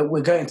that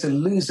we're going to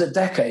lose a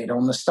decade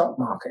on the stock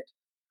market.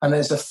 And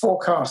there's a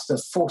forecast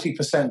of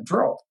 40%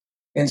 drop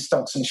in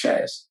stocks and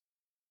shares.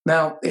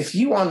 Now, if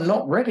you are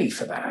not ready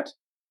for that,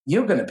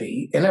 you're going to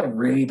be in a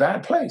really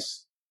bad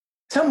place.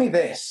 Tell me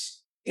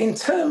this, in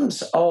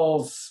terms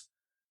of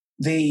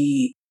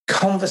the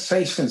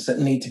conversations that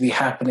need to be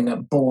happening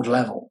at board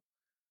level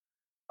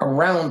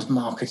around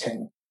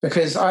marketing,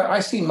 because I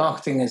see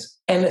marketing as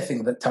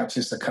anything that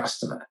touches the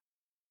customer.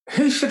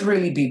 Who should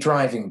really be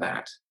driving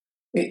that?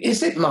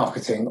 Is it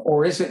marketing,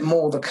 or is it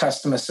more the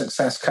customer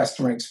success,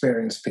 customer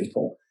experience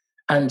people?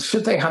 And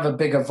should they have a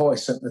bigger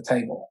voice at the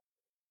table?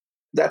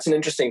 That's an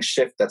interesting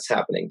shift that's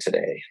happening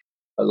today.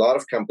 A lot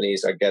of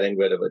companies are getting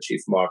rid of a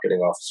chief marketing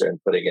officer and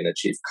putting in a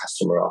chief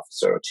customer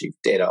officer, a chief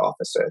data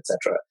officer,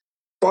 etc.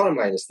 Bottom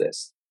line is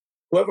this: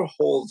 whoever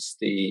holds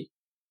the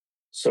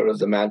sort of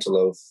the mantle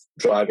of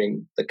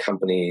driving the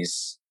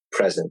company's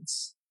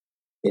presence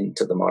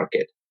into the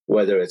market,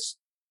 whether it's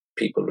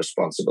people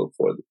responsible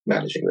for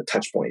managing the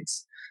touch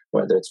points,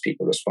 whether it's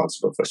people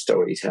responsible for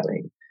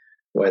storytelling,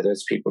 whether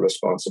it's people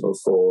responsible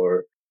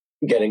for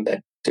getting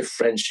that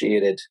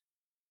differentiated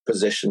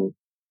position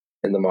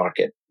in the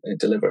market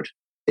delivered.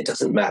 It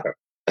doesn't matter.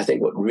 I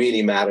think what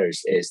really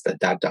matters is that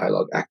that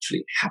dialogue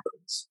actually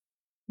happens.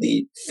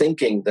 The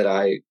thinking that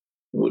I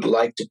would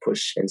like to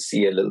push and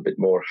see a little bit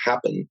more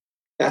happen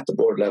at the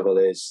board level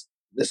is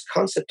this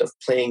concept of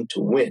playing to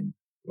win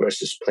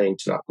versus playing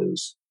to not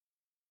lose.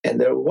 And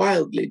they're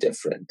wildly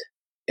different.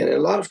 And a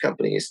lot of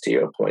companies, to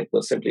your point,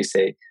 will simply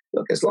say,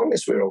 look, as long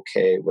as we're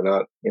okay, we're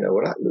not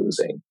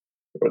losing,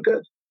 we're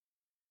good.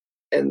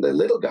 And the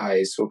little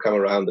guys who come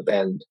around the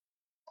bend,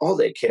 all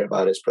they care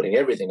about is putting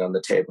everything on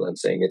the table and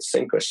saying it's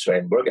sink or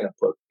swim. We're going to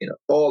put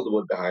all the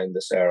wood behind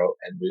this arrow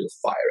and we'll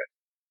fire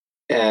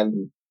it.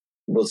 And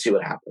we'll see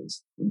what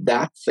happens.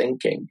 That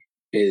thinking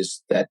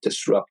is that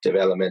disruptive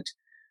element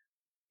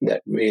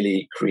that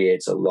really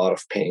creates a lot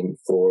of pain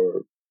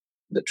for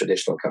the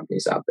traditional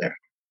companies out there.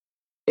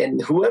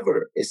 And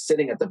whoever is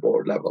sitting at the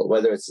board level,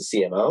 whether it's the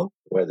CMO,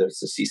 whether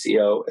it's the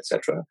CCO,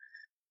 etc.,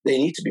 they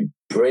need to be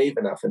brave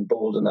enough and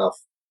bold enough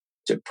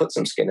to put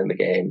some skin in the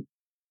game.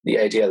 The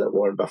idea that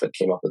Warren Buffett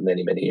came up with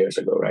many, many years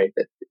ago, right?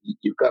 That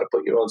you've got to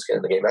put your own skin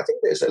in the game. I think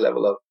there's a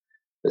level of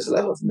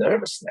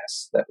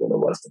nervousness that,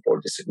 what if the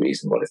board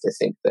disagrees, and what if they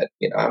think that,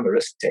 I'm a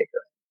risk taker?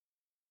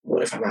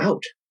 What if I'm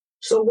out?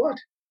 So what?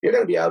 You're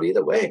going to be out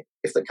either way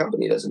if the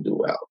company doesn't do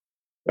well,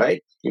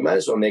 right? You might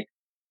as well make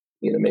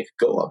a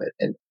go of it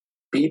and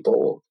be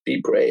bold,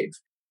 be brave,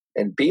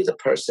 and be the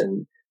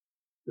person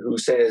who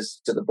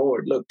says to the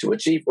board, look, to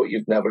achieve what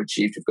you've never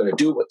achieved, you've got to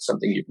do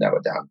something you've never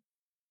done.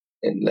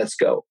 And let's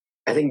go.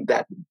 I think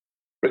that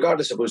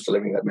regardless of who's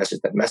delivering that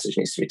message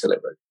needs to be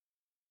delivered.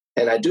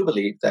 And I do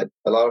believe that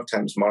a lot of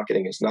times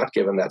marketing is not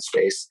given that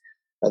space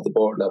at the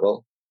board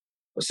level,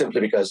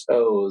 simply because,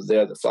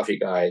 they're the fluffy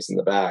guys in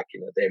the back.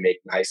 They make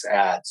nice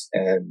ads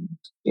and,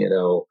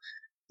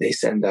 they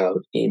send out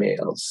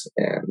emails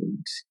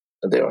and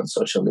they're on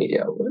social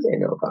media. What do they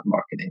know about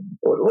marketing?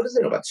 What do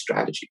they know about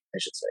strategy, I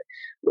should say?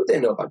 What do they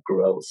know about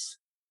growth?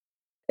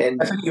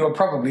 And I think you were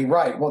probably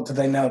right. What do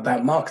they know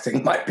about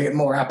marketing might be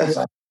more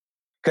appetite.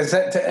 Because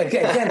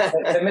again,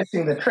 they're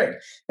missing the trick.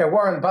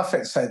 Warren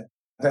Buffett said,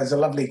 there's a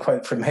lovely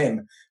quote from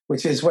him,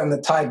 which is, when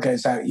the tide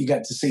goes out, you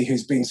get to see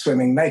who's been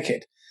swimming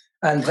naked.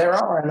 And there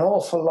are an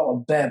awful lot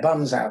of bare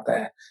bums out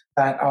there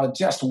that are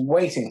just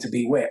waiting to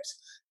be whipped.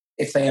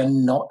 If they are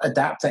not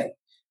adapting,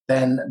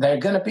 then they're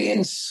going to be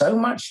in so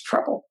much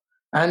trouble.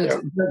 And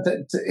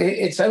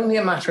it's only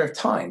a matter of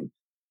time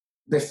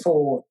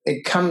before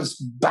it comes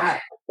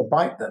back to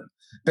bite them,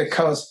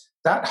 because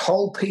that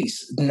whole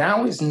piece,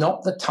 now is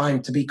not the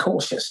time to be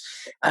cautious.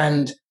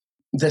 And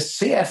the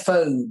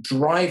CFO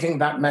driving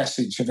that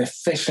message of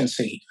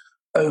efficiency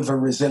over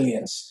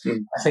resilience,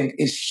 I think,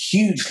 is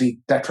hugely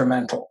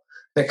detrimental,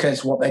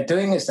 because what they're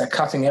doing is they're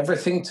cutting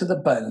everything to the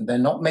bone. They're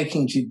not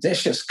making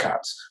judicious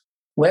cuts.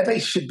 Where they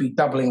should be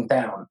doubling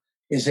down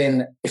is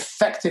in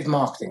effective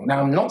marketing.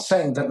 Now, I'm not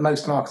saying that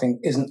most marketing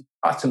isn't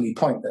utterly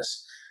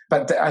pointless,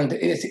 and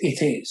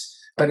it is,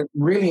 but it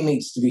really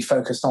needs to be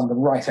focused on the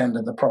right end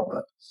of the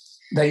problem.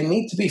 They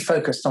need to be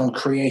focused on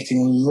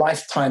creating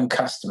lifetime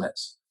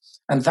customers.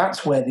 And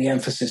that's where the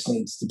emphasis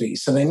needs to be.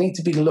 So they need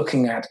to be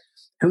looking at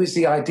who is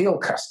the ideal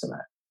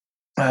customer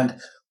and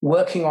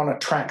working on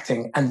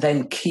attracting and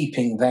then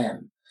keeping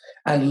them,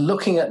 and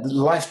looking at the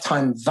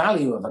lifetime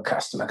value of a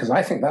customer, because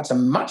I think that's a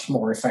much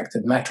more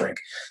effective metric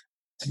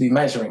to be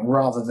measuring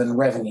rather than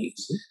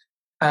revenues.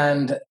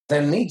 And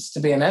there needs to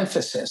be an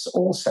emphasis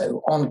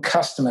also on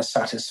customer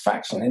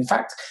satisfaction. In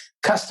fact,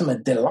 customer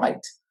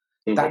delight.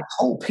 That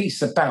whole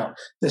piece about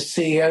the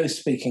CEO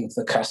speaking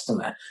to the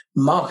customer,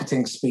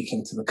 marketing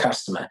speaking to the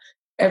customer,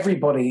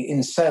 everybody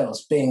in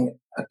sales being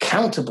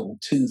accountable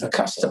to the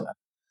customer.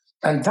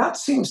 And that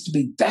seems to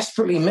be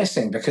desperately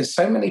missing because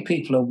so many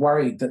people are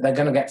worried that they're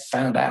going to get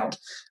found out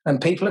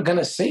and people are going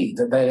to see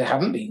that they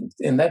haven't been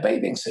in their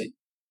bathing suit.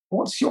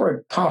 What's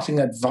your parting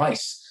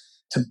advice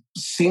to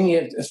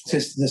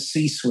the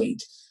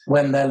C-suite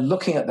when they're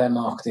looking at their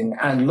marketing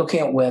and looking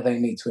at where they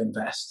need to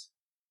invest?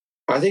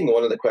 I think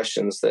one of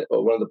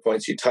the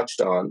points you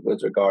touched on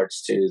with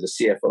regards to the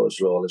CFO's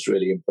role is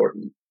really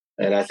important.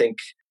 And I think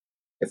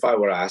if I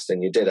were asked,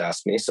 and you did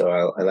ask me, so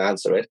I'll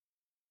answer it,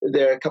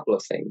 there are a couple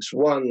of things.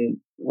 One,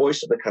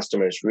 voice of the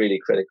customer is really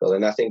critical.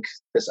 And I think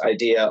this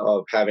idea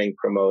of having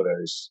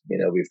promoters,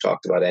 we've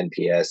talked about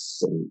NPS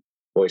and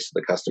voice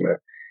of the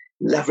customer,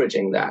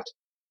 leveraging that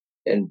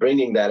and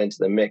bringing that into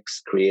the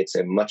mix creates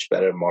a much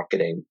better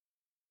marketing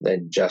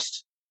than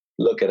just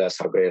look at us,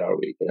 how great are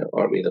we?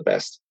 Aren't we the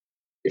best?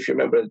 If you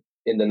remember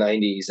in the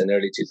 90s and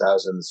early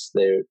 2000s,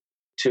 there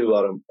two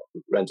auto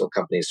rental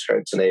companies,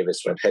 Hertz and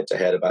Avis, went head to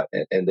head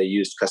and they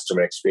used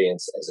customer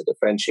experience as a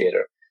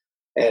differentiator.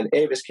 And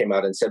Avis came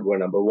out and said, we're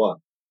number one.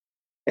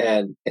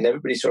 And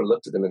everybody sort of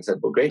looked at them and said,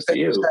 well, great for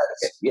you.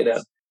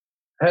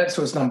 Hertz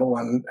was number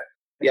one.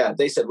 Yeah,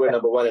 they said, we're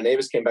number one. And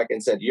Avis came back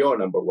and said, you're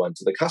number one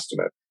to the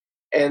customer.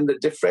 And the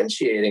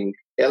differentiating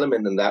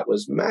element in that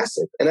was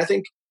massive. And I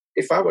think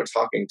if I were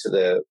talking to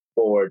the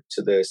board,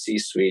 to the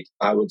C-suite,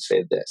 I would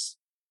say this.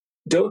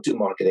 Don't do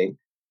marketing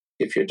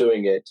if you're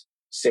doing it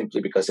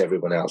simply because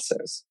everyone else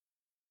says.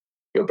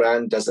 Your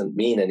brand doesn't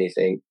mean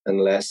anything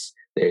unless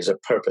there's a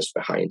purpose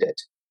behind it.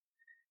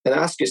 And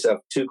ask yourself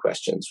two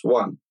questions.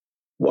 One,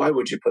 why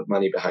would you put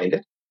money behind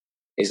it?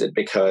 Is it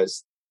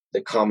because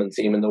the common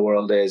theme in the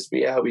world is,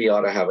 we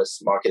ought to have a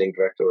marketing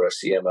director or a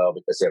CMO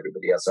because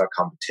everybody else, our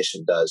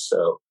competition does.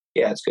 So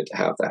yeah, it's good to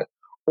have that.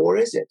 Or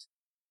is it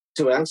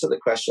to answer the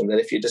question that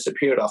if you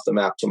disappeared off the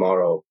map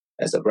tomorrow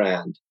as a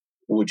brand,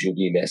 would you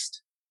be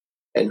missed?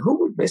 And who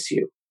would miss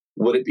you?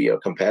 Would it be your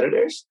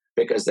competitors?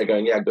 Because they're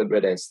going, yeah, good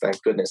riddance.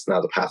 Thank goodness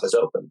now the path is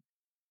open.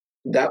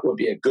 That would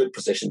be a good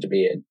position to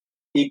be in.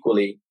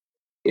 Equally,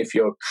 if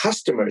your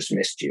customers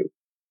missed you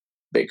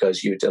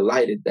because you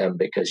delighted them,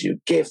 because you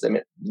gave them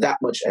that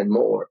much and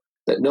more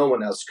that no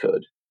one else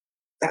could,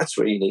 that's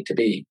where you need to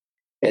be.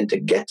 And to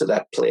get to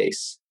that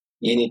place,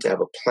 you need to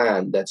have a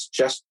plan that's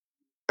just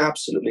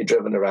absolutely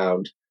driven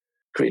around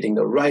creating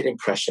the right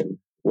impression,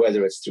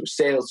 whether it's through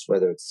sales,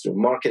 whether it's through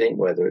marketing,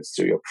 whether it's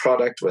through your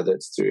product, whether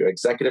it's through your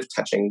executive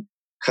touching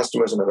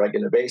customers on a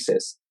regular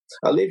basis.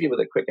 I'll leave you with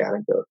a quick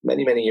anecdote.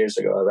 Many, many years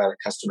ago, I ran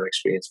a customer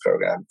experience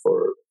program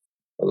for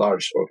a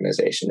large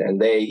organization,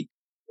 and they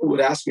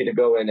would ask me to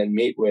go in and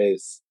meet with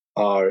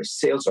our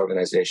sales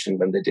organization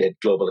when they did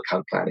global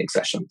account planning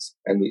sessions.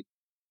 And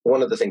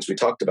one of the things we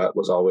talked about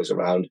was always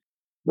around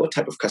what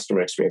type of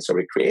customer experience are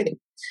we creating?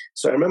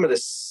 So I remember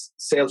this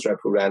sales rep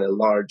who ran a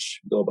large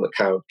global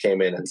account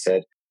came in and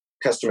said,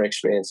 customer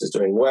experience is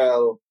doing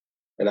well,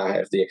 and I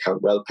have the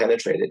account well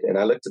penetrated. And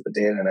I looked at the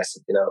data and I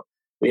said,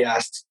 we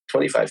asked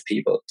 25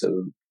 people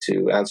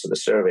to answer the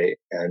survey,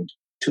 and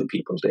 2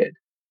 people did.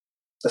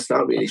 That's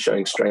not really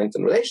showing strength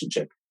in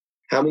relationship.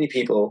 How many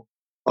people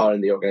are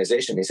in the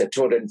organization? He said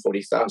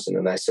 240,000.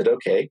 And I said,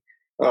 okay,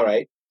 all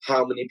right.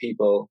 How many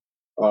people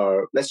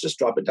are, let's just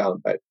drop it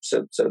down.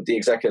 So the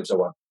executives are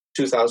what?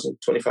 2,000,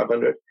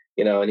 2,500?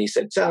 And he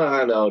said,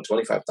 no,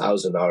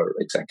 25,000 are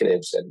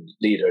executives and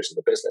leaders in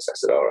the business. I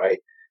said, all right.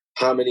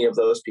 How many of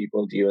those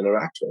people do you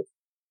interact with?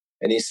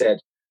 And he said,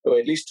 oh,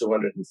 at least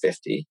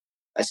 250.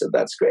 I said,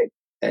 that's great.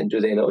 And do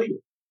they know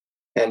you?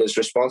 And his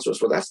response was,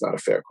 well, that's not a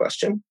fair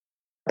question.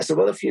 I said,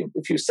 well, if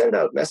you send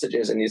out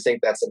messages and you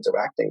think that's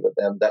interacting with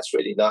them, that's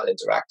really not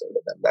interacting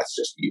with them. That's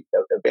just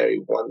a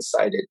very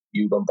one-sided,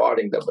 you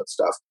bombarding them with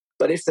stuff.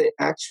 But if they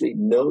actually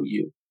know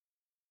you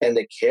and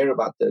they care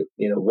about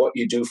what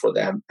you do for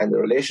them and the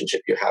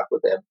relationship you have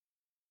with them,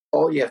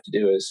 all you have to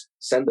do is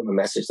send them a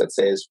message that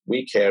says,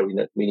 we care, we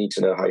need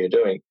to know how you're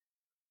doing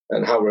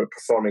and how we're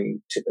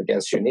performing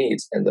against your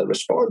needs, and they'll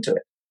respond to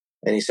it.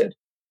 And he said,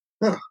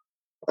 oh,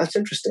 that's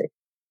interesting.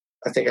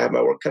 I think I have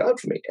my work cut out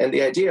for me. And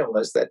the idea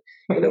was that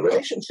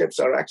relationships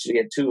are actually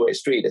a two-way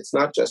street. It's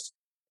not just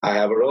I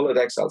have a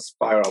Rolodex, I'll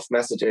fire off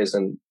messages,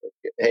 and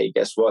hey,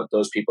 guess what?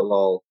 Those people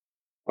all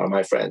are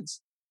my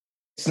friends.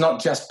 It's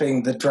not just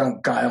being the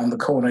drunk guy on the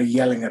corner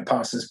yelling at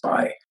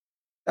passers-by.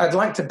 I'd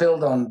like to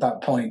build on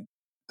that point.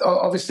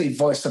 Obviously,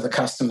 voice of the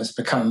customer has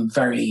become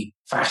very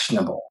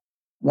fashionable.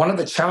 One of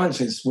the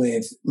challenges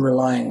with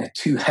relying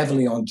too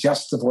heavily on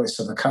just the voice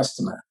of the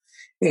customer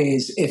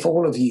is if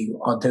all of you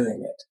are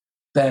doing it,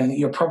 then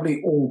you're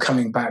probably all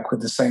coming back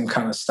with the same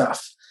kind of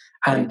stuff.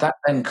 And that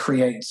then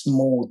creates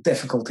more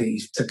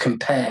difficulties to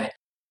compare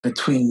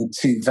between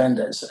two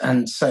vendors.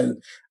 And so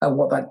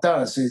what that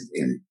does is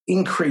it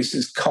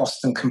increases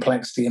cost and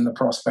complexity in the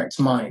prospect's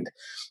mind.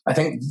 I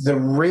think the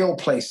real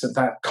place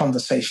that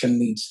conversation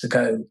needs to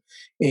go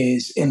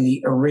is in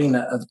the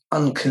arena of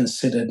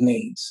unconsidered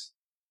needs.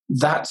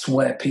 That's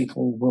where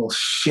people will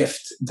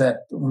shift their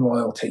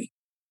loyalty.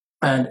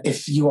 And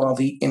if you are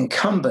the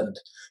incumbent,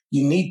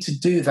 You need to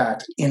do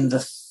that in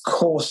the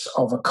course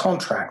of a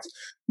contract.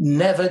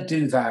 Never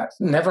do that.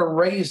 Never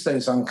raise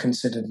those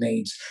unconsidered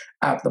needs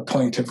at the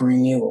point of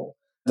renewal.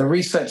 The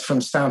research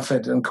from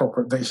Stanford and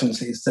Corporate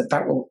Visions is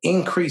that will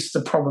increase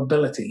the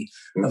probability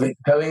of it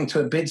going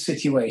to a bid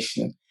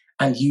situation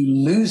and you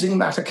losing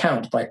that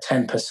account by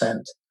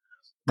 10%.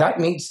 That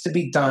needs to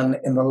be done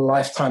in the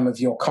lifetime of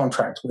your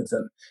contract with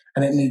them,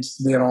 and it needs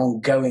to be an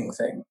ongoing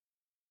thing.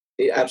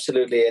 Yeah,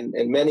 absolutely. And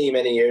many,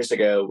 many years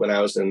ago, when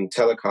I was in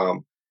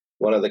telecom,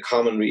 one of the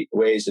common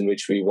ways in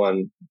which we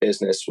won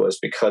business was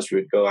because we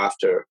would go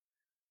after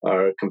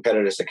our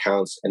competitors'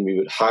 accounts and we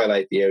would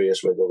highlight the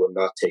areas where they were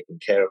not taking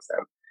care of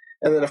them.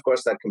 And then, of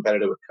course, that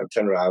competitor would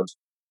turn around.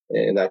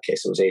 In that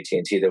case, it was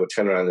AT&T. They would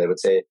turn around and they would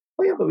say,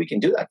 "Oh yeah, but we can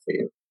do that for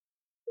you."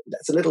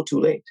 That's a little too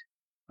late.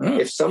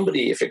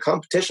 If your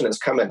competition has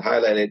come and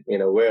highlighted,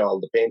 where all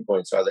the pain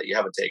points are that you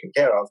haven't taken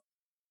care of,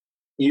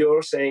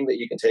 you're saying that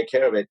you can take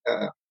care of it.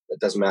 It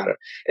doesn't matter.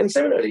 And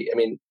similarly,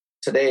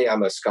 today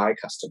I'm a Sky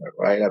customer,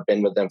 right? I've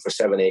been with them for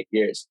 7-8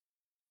 years.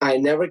 I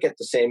never get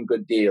the same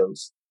good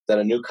deals that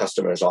a new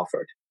customer is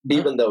offered,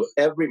 even though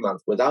every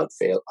month, without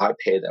fail, I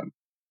pay them.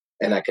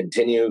 And I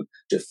continue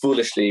to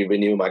foolishly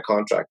renew my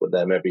contract with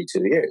them every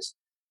 2 years.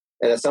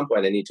 And at some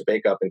point, I need to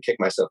wake up and kick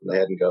myself in the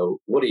head and go,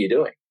 what are you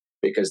doing?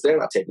 Because they're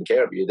not taking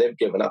care of you. They've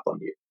given up on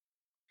you.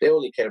 They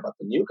only care about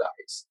the new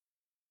guys.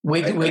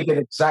 We did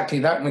exactly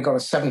that, and we got a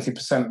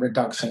 70%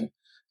 reduction.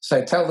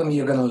 So tell them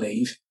you're going to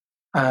leave,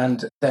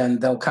 and then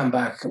they'll come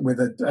back with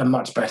a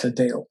much better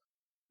deal.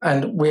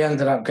 And we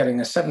ended up getting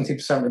a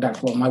 70%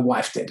 reduction. Well, my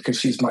wife did, because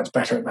she's much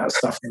better at that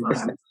stuff than I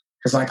am,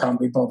 because I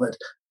can't be bothered.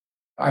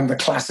 I'm the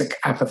classic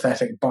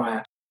apathetic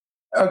buyer.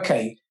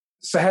 Okay,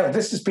 Sohail,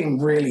 this has been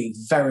really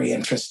very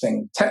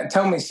interesting.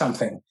 Tell me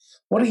something.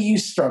 What are you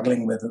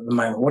struggling with at the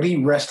moment? What are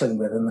you wrestling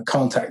with in the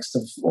context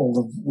of all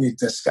that we've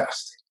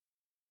discussed?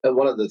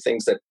 One of the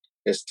things that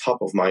is top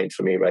of mind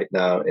for me right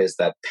now is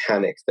that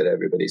panic that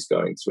everybody's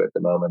going through at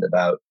the moment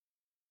about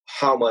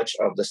how much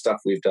of the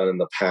stuff we've done in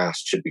the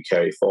past should we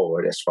carry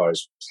forward as far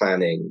as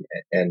planning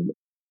and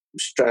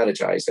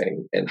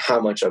strategizing, and how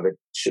much of it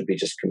should we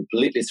just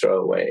completely throw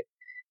away.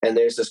 And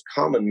there's this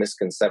common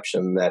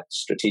misconception that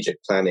strategic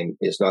planning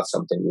is not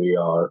something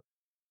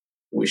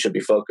we should be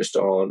focused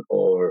on,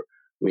 or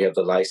we have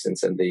the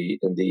license and the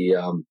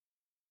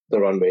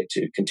runway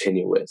to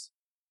continue with.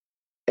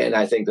 And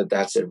I think that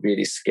that's a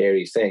really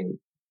scary thing.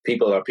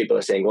 People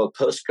are saying, well,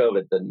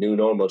 post-COVID, the new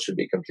normal should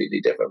be completely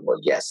different. Well,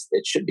 yes,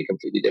 it should be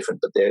completely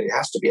different, but there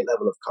has to be a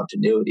level of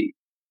continuity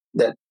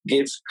that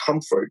gives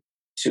comfort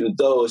to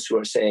those who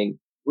are saying,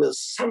 will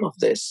some of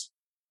this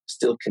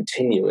still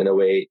continue in a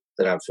way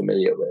that I'm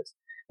familiar with?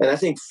 And I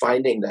think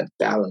finding that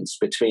balance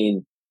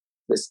between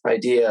this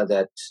idea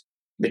that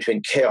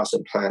between chaos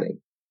and planning,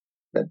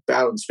 that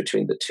balance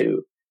between the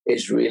two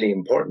is really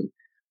important.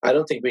 I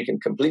don't think we can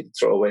completely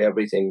throw away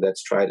everything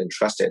that's tried and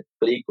trusted,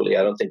 but equally,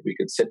 I don't think we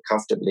could sit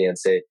comfortably and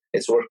say,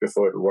 it's worked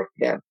before, it'll work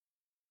again.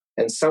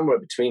 And somewhere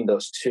between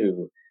those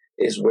two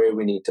is where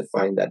we need to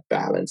find that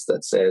balance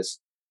that says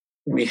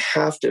we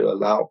have to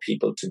allow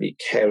people to be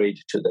carried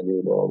to the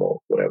new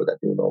normal, whatever that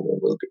new normal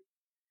will be.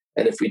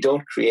 And if we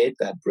don't create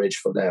that bridge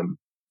for them,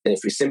 and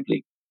if we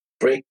simply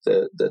break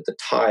the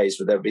ties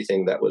with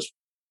everything that was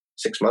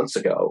 6 months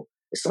ago,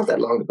 it's not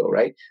that long ago,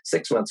 right?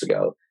 6 months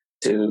ago,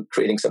 to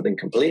creating something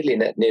completely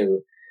net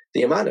new,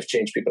 the amount of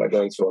change people are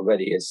going through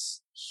already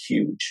is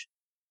huge.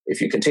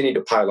 If you continue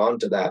to pile on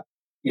to that,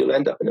 you'll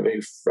end up in a very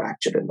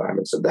fractured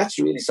environment. So that's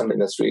really something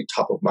that's really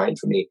top of mind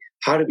for me.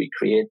 How do we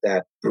create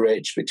that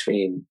bridge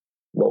between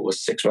what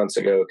was 6 months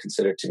ago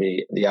considered to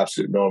be the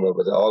absolute normal,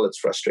 with all its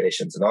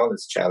frustrations and all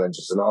its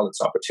challenges and all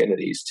its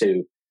opportunities,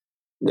 to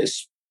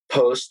this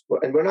post,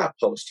 and we're not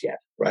post yet,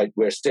 right?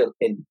 We're still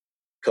in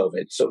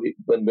COVID. So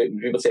when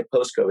people say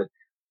post-COVID,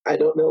 I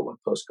don't know what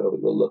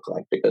post-COVID will look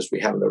like because we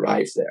haven't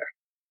arrived there.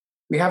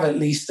 We have at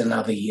least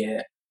another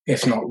year,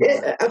 if not more.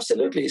 Yeah,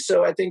 absolutely.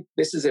 So I think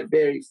this is a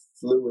very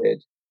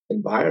fluid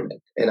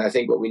environment. And I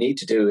think what we need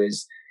to do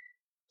is,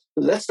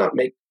 let's not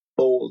make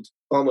bold,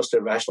 almost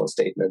irrational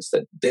statements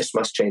that this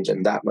must change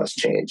and that must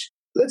change.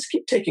 Let's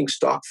keep taking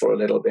stock for a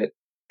little bit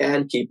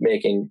and keep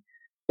making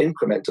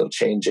incremental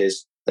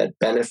changes that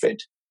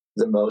benefit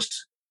the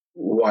most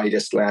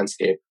widest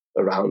landscape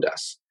around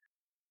us.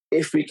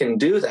 If we can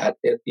do that,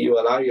 you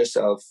allow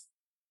yourself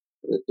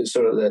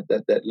sort of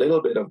that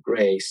little bit of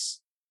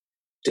grace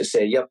to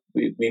say, yep,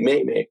 we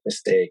may make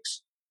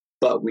mistakes,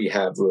 but we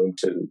have room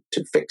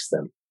to fix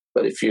them.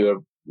 But if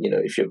you're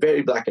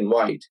very black and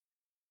white,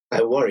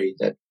 I worry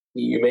that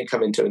you may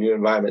come into a new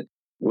environment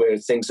where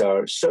things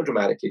are so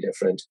dramatically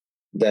different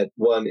that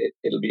one,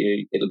 it'll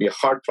be a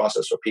hard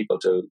process for people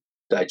to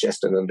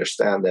digest and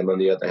understand them. On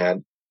the other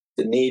hand,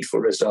 the need for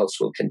results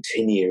will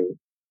continue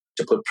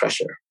to put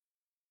pressure.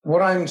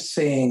 What I'm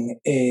seeing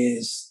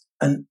is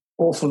an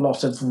awful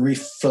lot of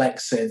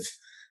reflexive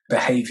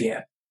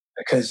behavior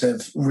because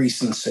of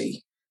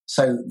recency.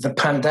 So the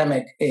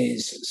pandemic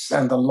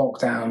and the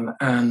lockdown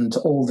and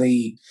all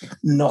the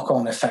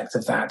knock-on effect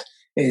of that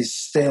is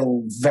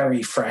still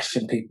very fresh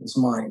in people's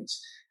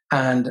minds.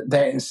 and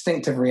their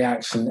instinctive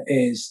reaction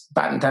is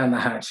batten down the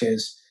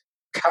hatches,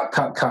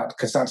 cut,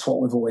 because that's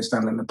what we've always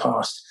done in the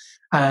past.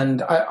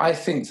 And I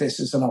think this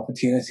is an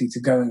opportunity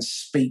to go and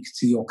speak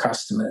to your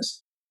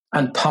customers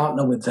and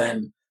partner with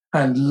them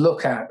and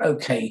look at,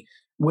 okay,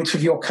 which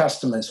of your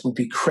customers would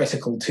be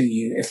critical to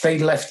you? If they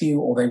left you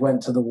or they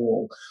went to the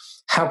wall,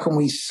 how can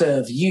we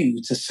serve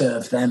you to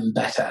serve them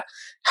better?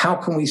 How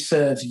can we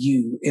serve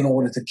you in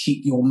order to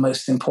keep your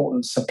most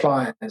important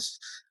suppliers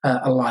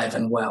alive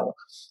and well?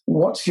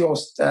 What's your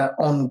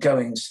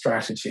ongoing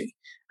strategy?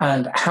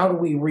 And how do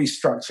we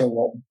restructure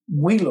what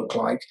we look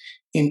like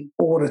in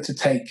order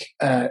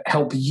to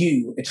help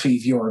you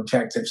achieve your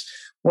objectives?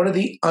 What are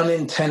the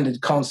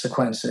unintended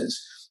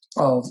consequences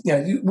of,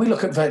 we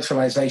look at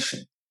virtualization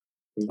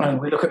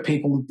and we look at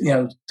people,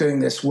 doing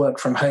this work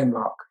from home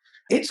lark.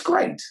 It's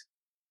great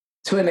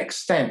to an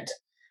extent.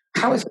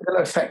 How is it going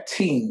to affect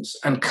teams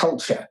and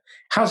culture?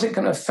 How's it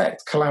going to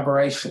affect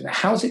collaboration?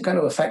 How's it going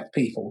to affect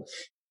people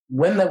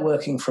when they're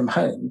working from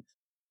home,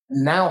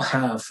 now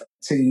have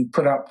to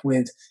put up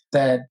with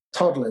their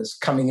toddlers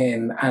coming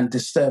in and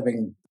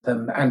disturbing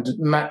them, and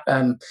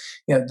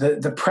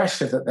the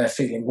pressure that they're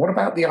feeling? What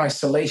about the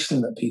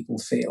isolation that people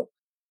feel?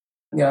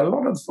 A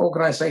lot of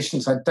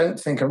organizations, I don't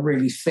think, are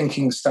really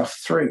thinking stuff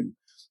through,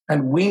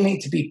 and we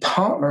need to be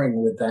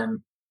partnering with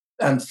them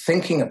and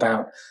thinking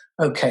about,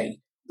 okay,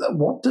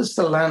 what does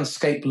the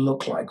landscape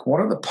look like?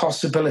 What are the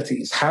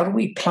possibilities? How do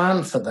we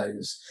plan for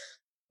those?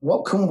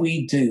 What can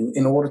we do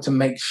in order to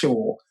make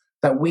sure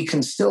that we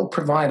can still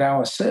provide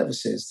our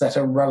services that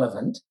are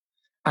relevant?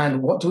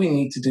 And what do we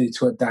need to do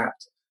to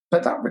adapt?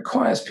 But that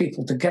requires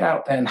people to get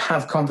out there and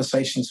have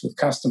conversations with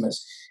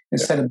customers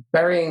instead of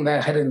burying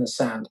their head in the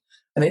sand.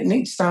 And it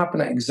needs to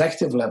happen at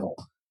executive level,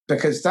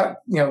 because that,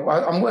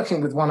 I'm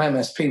working with one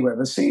MSP where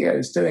the CEO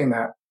is doing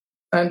that.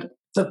 And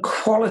the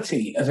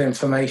quality of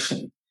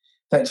information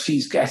that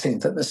she's getting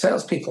that the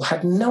salespeople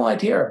had no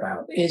idea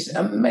about is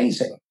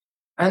amazing.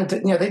 And,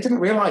 they didn't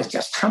realize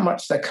just how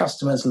much their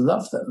customers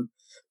love them.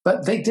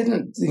 But they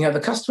didn't,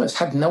 the customers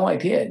had no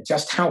idea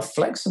just how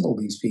flexible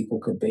these people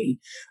could be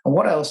and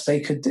what else they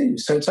could do.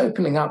 So it's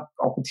opening up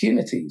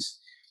opportunities.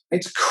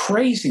 It's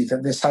crazy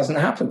that this hasn't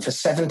happened for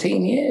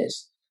 17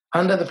 years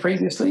under the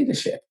previous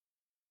leadership.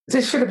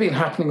 This should have been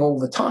happening all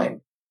the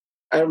time.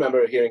 I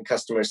remember hearing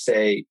customers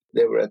say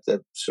they were at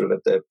the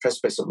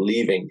precipice of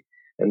leaving,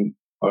 and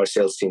our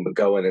sales team would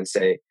go in and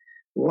say,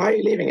 "Why are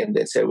you leaving?" And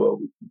they'd say, "Well,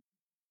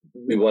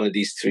 we wanted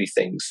these 3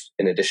 things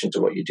in addition to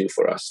what you do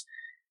for us."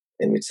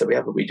 And we'd say,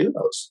 "Yeah, but we do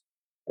those."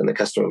 And the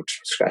customer would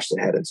scratch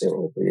their head and say,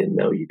 "Well, we didn't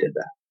know you did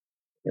that."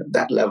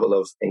 That level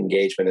of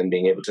engagement and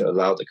being able to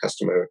allow the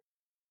customer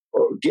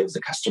or give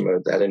the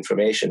customer that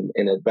information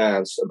in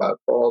advance about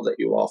all that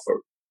you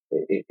offer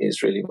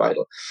is really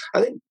vital.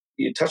 I think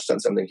you touched on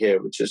something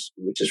here, which is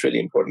really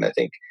important. I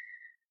think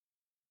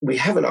we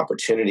have an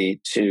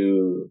opportunity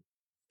to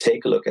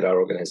take a look at our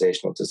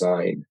organizational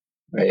design.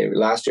 Right?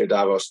 Last year,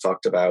 Davos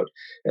talked about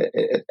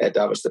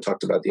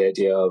the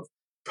idea of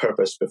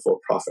purpose before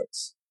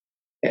profits.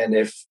 And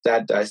if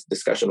that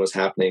discussion was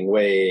happening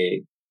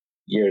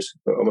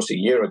almost a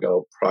year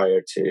ago,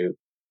 prior to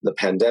the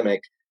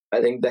pandemic, I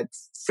think that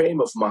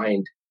frame of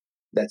mind,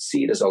 that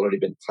seed has already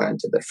been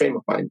planted. That frame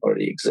of mind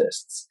already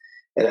exists.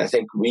 And I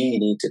think we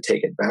need to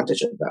take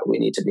advantage of that. We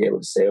need to be able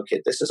to say,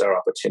 okay, this is our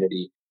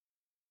opportunity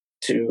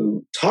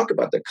to talk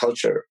about the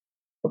culture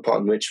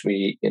upon which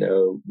we,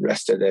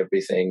 rested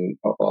everything,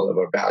 all of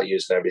our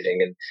values and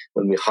everything. And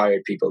when we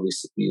hired people, we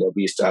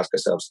used to ask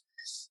ourselves,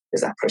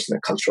 is that person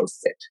a cultural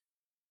fit?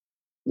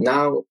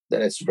 Now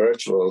that it's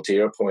virtual, to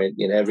your point,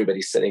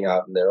 everybody's sitting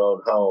out in their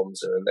own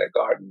homes or in their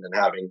garden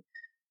and having,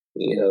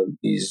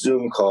 these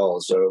Zoom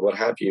calls or what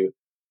have you.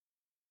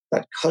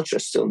 That culture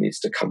still needs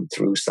to come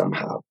through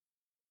somehow.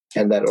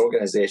 And that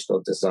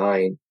organizational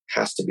design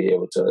has to be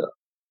able to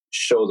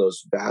show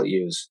those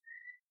values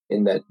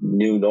in that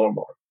new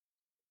normal.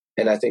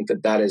 And I think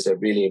that is a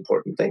really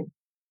important thing.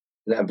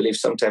 And I believe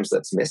sometimes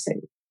that's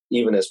missing,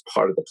 even as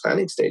part of the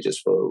planning stages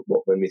for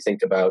when we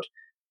think about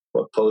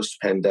what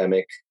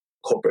post-pandemic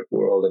corporate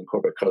world and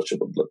corporate culture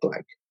would look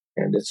like.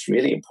 And it's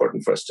really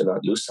important for us to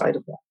not lose sight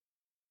of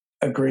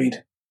that.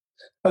 Agreed.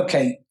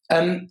 Okay.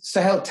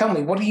 Sahel, tell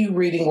me, what are you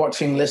reading,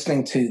 watching,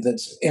 listening to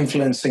that's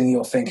influencing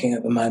your thinking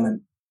at the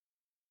moment?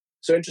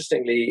 So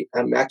interestingly,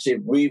 I'm actually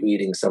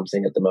rereading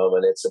something at the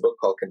moment. It's a book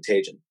called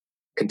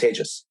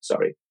Contagious.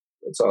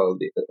 It's all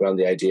around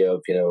the idea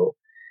of,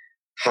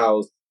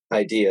 how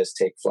ideas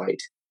take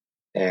flight.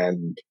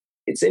 And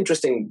it's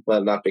interesting,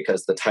 well, not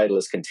because the title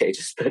is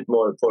contagious, but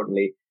more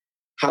importantly,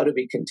 how do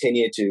we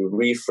continue to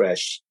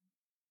refresh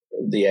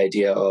the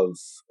idea of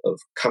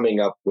coming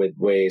up with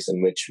ways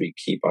in which we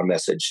keep our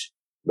message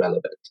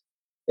relevant?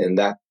 And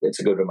that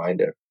it's a good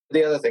reminder.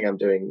 The other thing I'm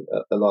doing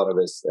a lot of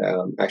is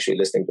actually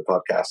listening to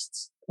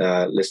podcasts,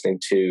 listening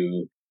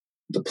to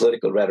the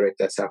political rhetoric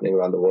that's happening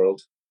around the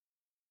world,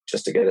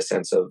 just to get a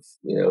sense of,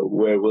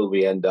 where will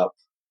we end up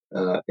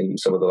in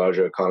some of the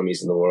larger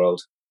economies in the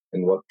world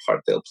and what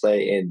part they'll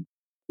play in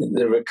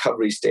the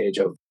recovery stage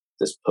of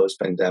this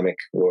post-pandemic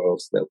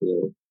world that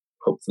we'll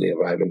hopefully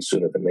arriving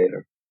sooner than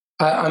later.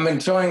 I'm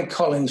enjoying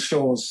Colin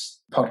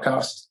Shaw's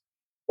podcast.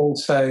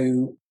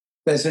 Also,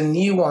 there's a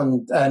new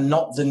one,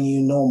 Not the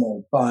New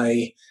Normal,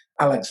 by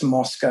Alex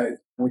Moscow,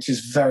 which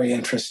is very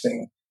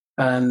interesting.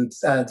 And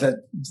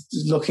that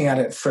looking at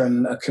it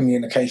from a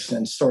communication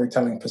and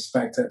storytelling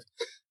perspective,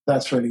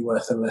 that's really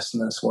worth a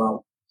listen as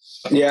well.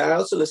 Yeah, I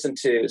also listen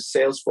to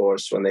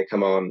Salesforce when they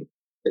come on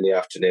in the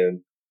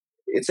afternoon.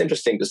 It's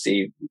interesting to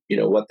see,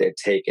 what their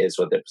take is,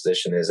 what their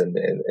position is, and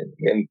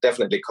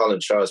definitely Colin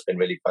Shaw has been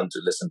really fun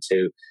to listen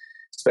to,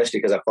 especially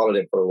because I followed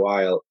him for a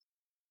while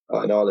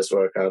and all his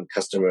work on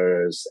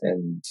customers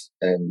and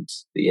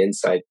the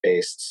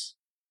insight-based,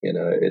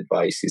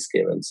 advice he's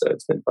given. So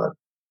it's been fun.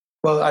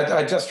 Well,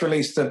 I just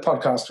released a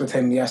podcast with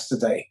him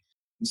yesterday.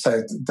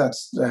 So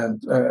that's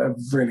a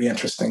really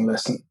interesting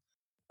listen.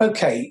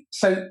 Okay,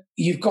 so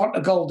you've got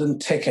a golden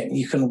ticket.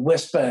 You can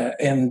whisper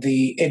in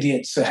the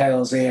idiot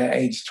Suhail's ear,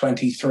 age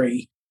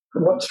 23.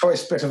 What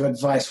choice bit of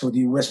advice would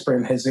you whisper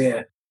in his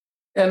ear?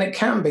 And it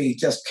can be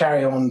just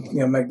carry on,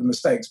 make the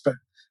mistakes, but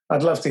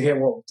I'd love to hear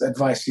what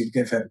advice you'd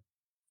give him.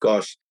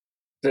 Gosh,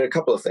 there are a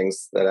couple of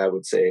things that I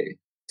would say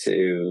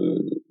to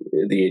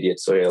the idiot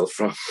Suhail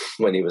from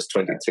when he was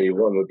 23.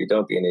 One would be,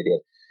 don't be an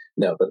idiot.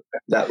 No, but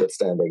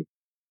notwithstanding,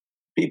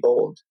 be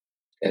bold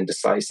and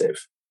decisive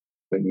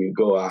when you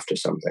go after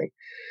something.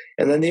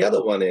 And then the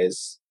other one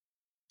is,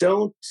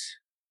 don't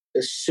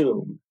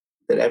assume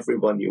that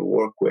everyone you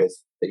work with,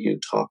 that you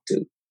talk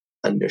to,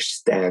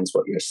 understands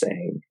what you're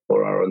saying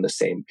or are on the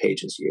same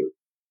page as you.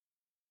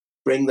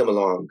 Bring them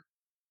along,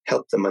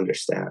 help them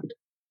understand.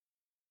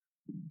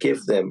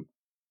 Give them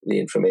the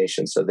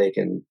information so they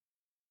can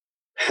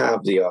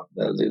have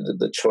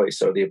the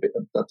choice, or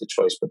not the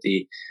choice, but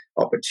the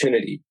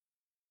opportunity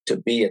to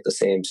be at the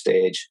same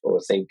stage or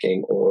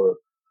thinking or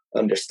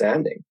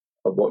understanding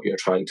of what you're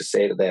trying to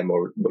say to them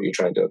or what you're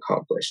trying to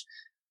accomplish.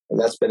 And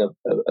that's been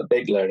a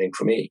big learning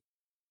for me.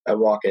 I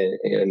walk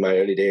in my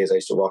early days, I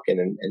used to walk in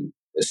and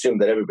assume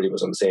that everybody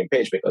was on the same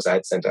page because I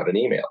had sent out an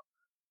email.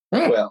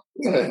 Well,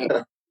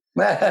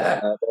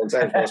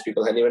 sometimes most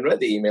people hadn't even read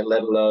the email,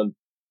 let alone,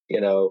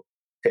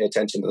 pay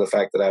attention to the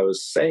fact that I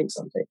was saying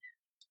something.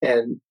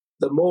 And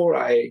the more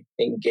I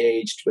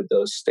engaged with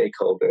those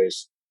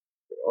stakeholders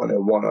on a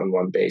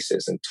one-on-one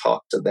basis and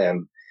talked to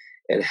them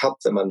and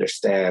helped them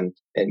understand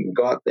and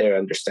got their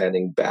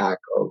understanding back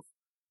of,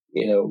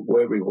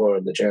 where we were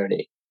in the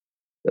journey,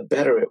 the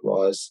better it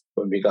was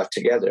when we got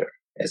together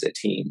as a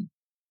team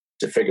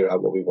to figure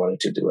out what we wanted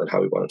to do and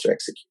how we wanted to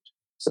execute.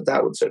 So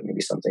that would certainly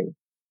be something.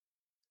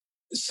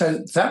 So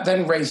that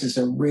then raises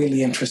a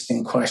really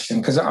interesting question,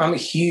 because I'm a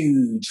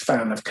huge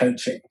fan of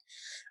coaching.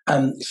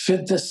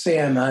 Should the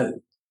CMO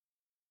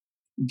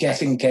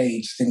get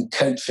engaged in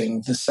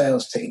coaching the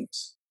sales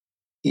teams?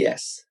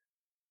 Yes,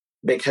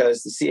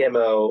 because the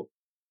CMO,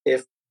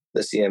 if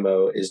the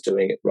CMO is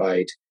doing it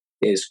right,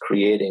 is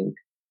creating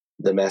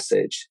the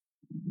message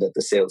that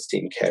the sales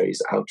team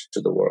carries out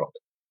to the world.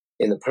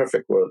 In the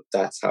perfect world,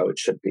 that's how it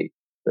should be.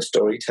 The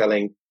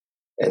storytelling,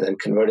 and then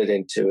convert it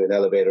into an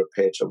elevator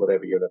pitch or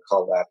whatever you're going to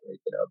call that,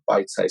 a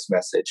bite-sized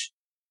message.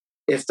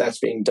 If that's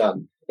being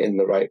done in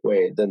the right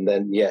way,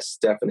 then yes,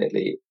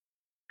 definitely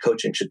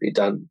coaching should be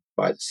done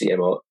by the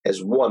CMO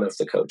as one of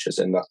the coaches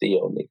and not the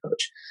only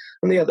coach.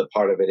 And the other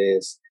part of it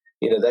is,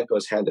 that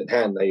goes hand in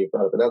hand. Now you've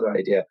brought up another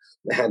idea,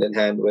 hand in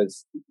hand with,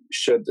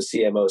 should the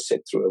CMO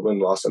sit through a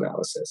win-loss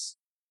analysis?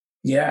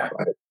 Yeah.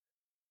 Right?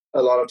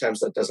 A lot of times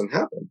that doesn't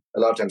happen. A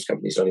lot of times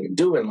companies don't even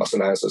do win-loss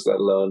analysis, let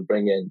alone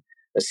bring in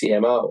a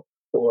CMO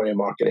or a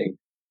marketing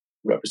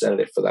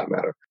representative for that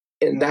matter.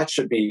 And that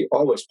should be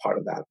always part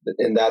of that.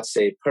 And that's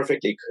a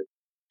perfectly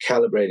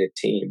calibrated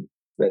team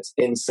that's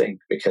in sync,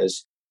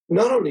 because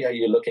not only are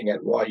you looking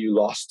at why you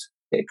lost,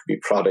 it could be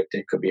product,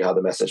 it could be how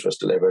the message was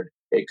delivered,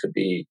 it could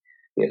be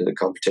the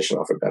competition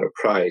offered better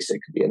price, it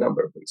could be a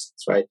number of reasons,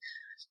 right?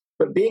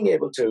 But being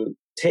able to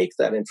take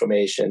that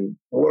information,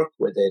 work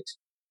with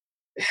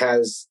it,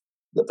 has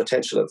the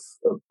potential of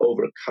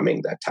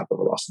overcoming that type of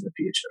a loss in the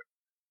future.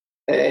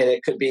 And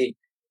it could be,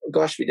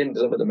 gosh, we didn't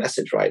deliver the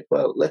message right.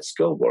 Well, let's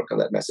go work on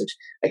that message.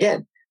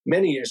 Again,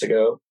 many years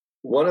ago,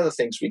 one of the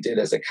things we did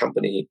as a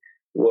company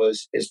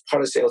was, as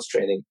part of sales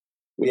training,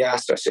 we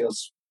asked our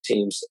sales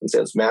teams and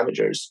sales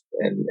managers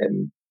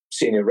and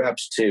senior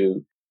reps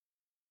to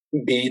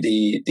be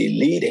the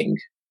leading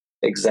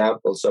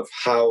examples of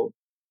how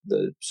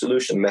the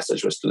solution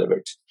message was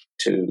delivered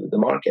to the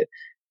market.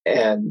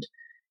 And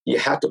you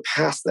had to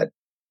pass that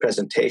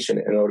presentation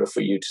in order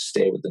for you to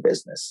stay with the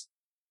business.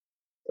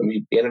 And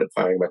we ended up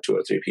firing about 2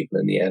 or 3 people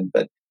in the end,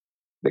 but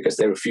because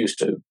they refused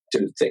to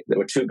think, they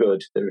were too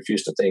good, they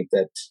refused to think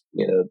that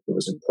it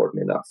was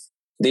important enough.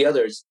 The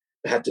others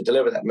had to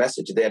deliver that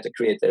message. They had to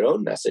create their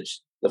own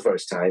message the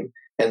first time,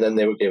 and then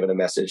they were given a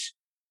message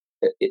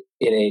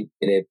in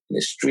a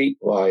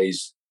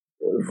streetwise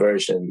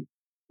version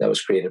that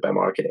was created by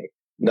marketing,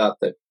 not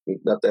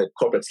the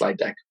corporate slide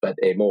deck, but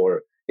a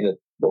more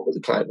what would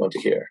the client want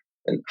to hear,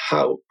 and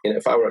how.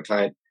 If I were a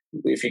client,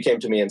 if you came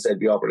to me and said,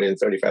 we operate in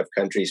 35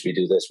 countries, we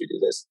do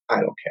this, I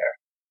don't care.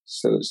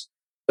 Snooze.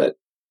 But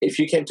If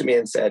you came to me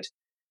and said,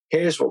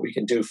 here's what we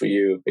can do for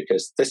you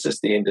because this is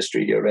the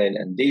industry you're in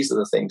and these are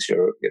the things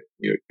you're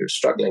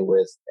struggling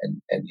with,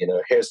 and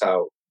here's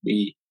how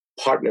we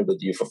partner with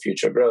you for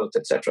future growth,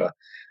 etc.,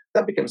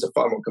 that becomes a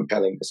far more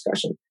compelling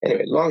discussion.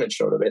 Anyway, long and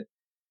short of it,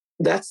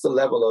 that's the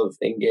level of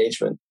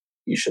engagement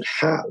you should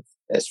have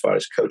as far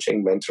as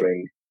coaching,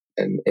 mentoring,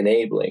 and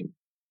enabling.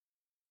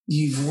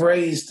 You've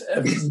raised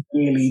a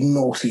really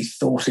naughty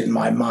thought in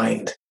my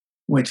mind,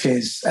 which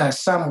is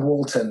Sam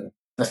Walton,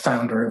 the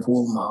founder of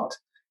Walmart.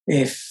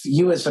 If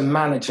you as a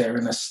manager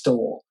in a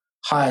store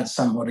hired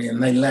somebody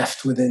and they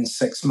left within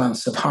 6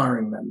 months of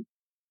hiring them,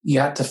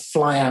 you had to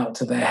fly out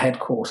to their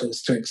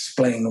headquarters to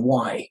explain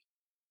why.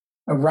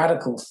 A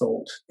radical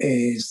thought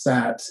is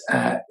that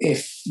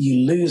if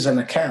you lose an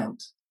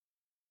account,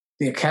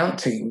 the account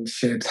team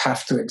should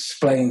have to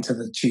explain to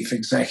the chief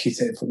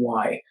executive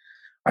why.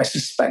 I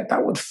suspect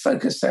that would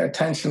focus their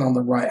attention on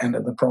the right end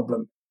of the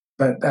problem.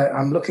 But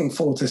I'm looking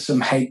forward to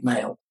some hate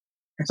mail.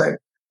 So,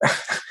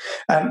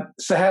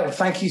 Sohail,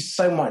 thank you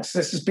so much.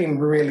 This has been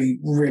really,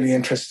 really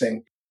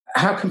interesting.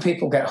 How can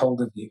people get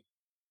hold of you?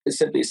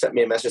 Simply send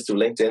me a message through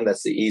LinkedIn.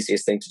 That's the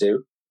easiest thing to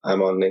do.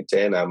 I'm on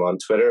LinkedIn. I'm on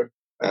Twitter.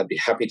 I'd be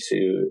happy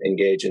to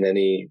engage in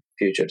any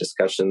future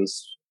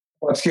discussions.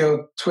 What's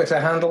your Twitter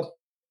handle?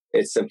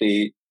 It's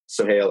simply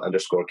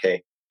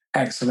Sohail_K.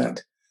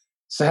 Excellent.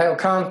 Sohail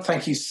Khan,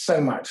 thank you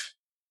so much.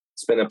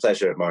 It's been a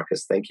pleasure,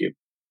 Marcus. Thank you.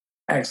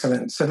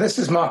 Excellent. So this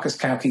is Marcus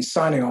Cauchi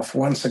signing off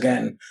once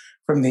again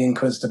from the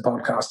Inquisitor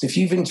podcast. If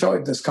you've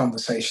enjoyed this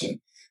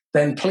conversation,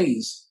 then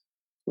please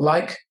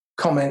like,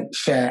 comment,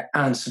 share,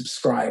 and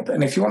subscribe.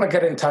 And if you want to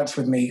get in touch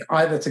with me,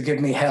 either to give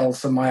me hell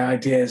for my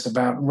ideas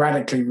about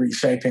radically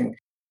reshaping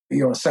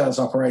your sales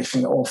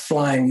operation or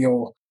flying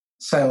your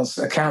sales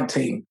account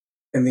team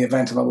in the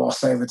event of a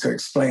loss over to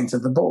explain to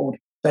the board,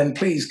 then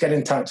please get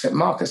in touch at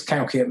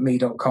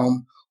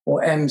marcuscauchi@me.com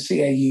or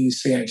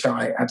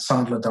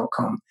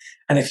mcauchi@sandler.com.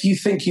 And if you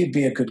think you'd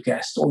be a good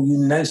guest or you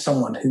know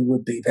someone who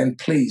would be, then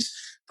please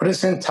put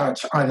us in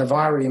touch either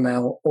via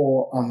email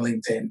or on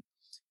LinkedIn.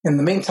 In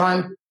the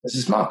meantime, this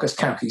is Marcus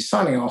Cauchi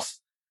signing off.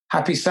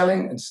 Happy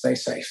selling and stay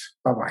safe.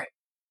 Bye-bye.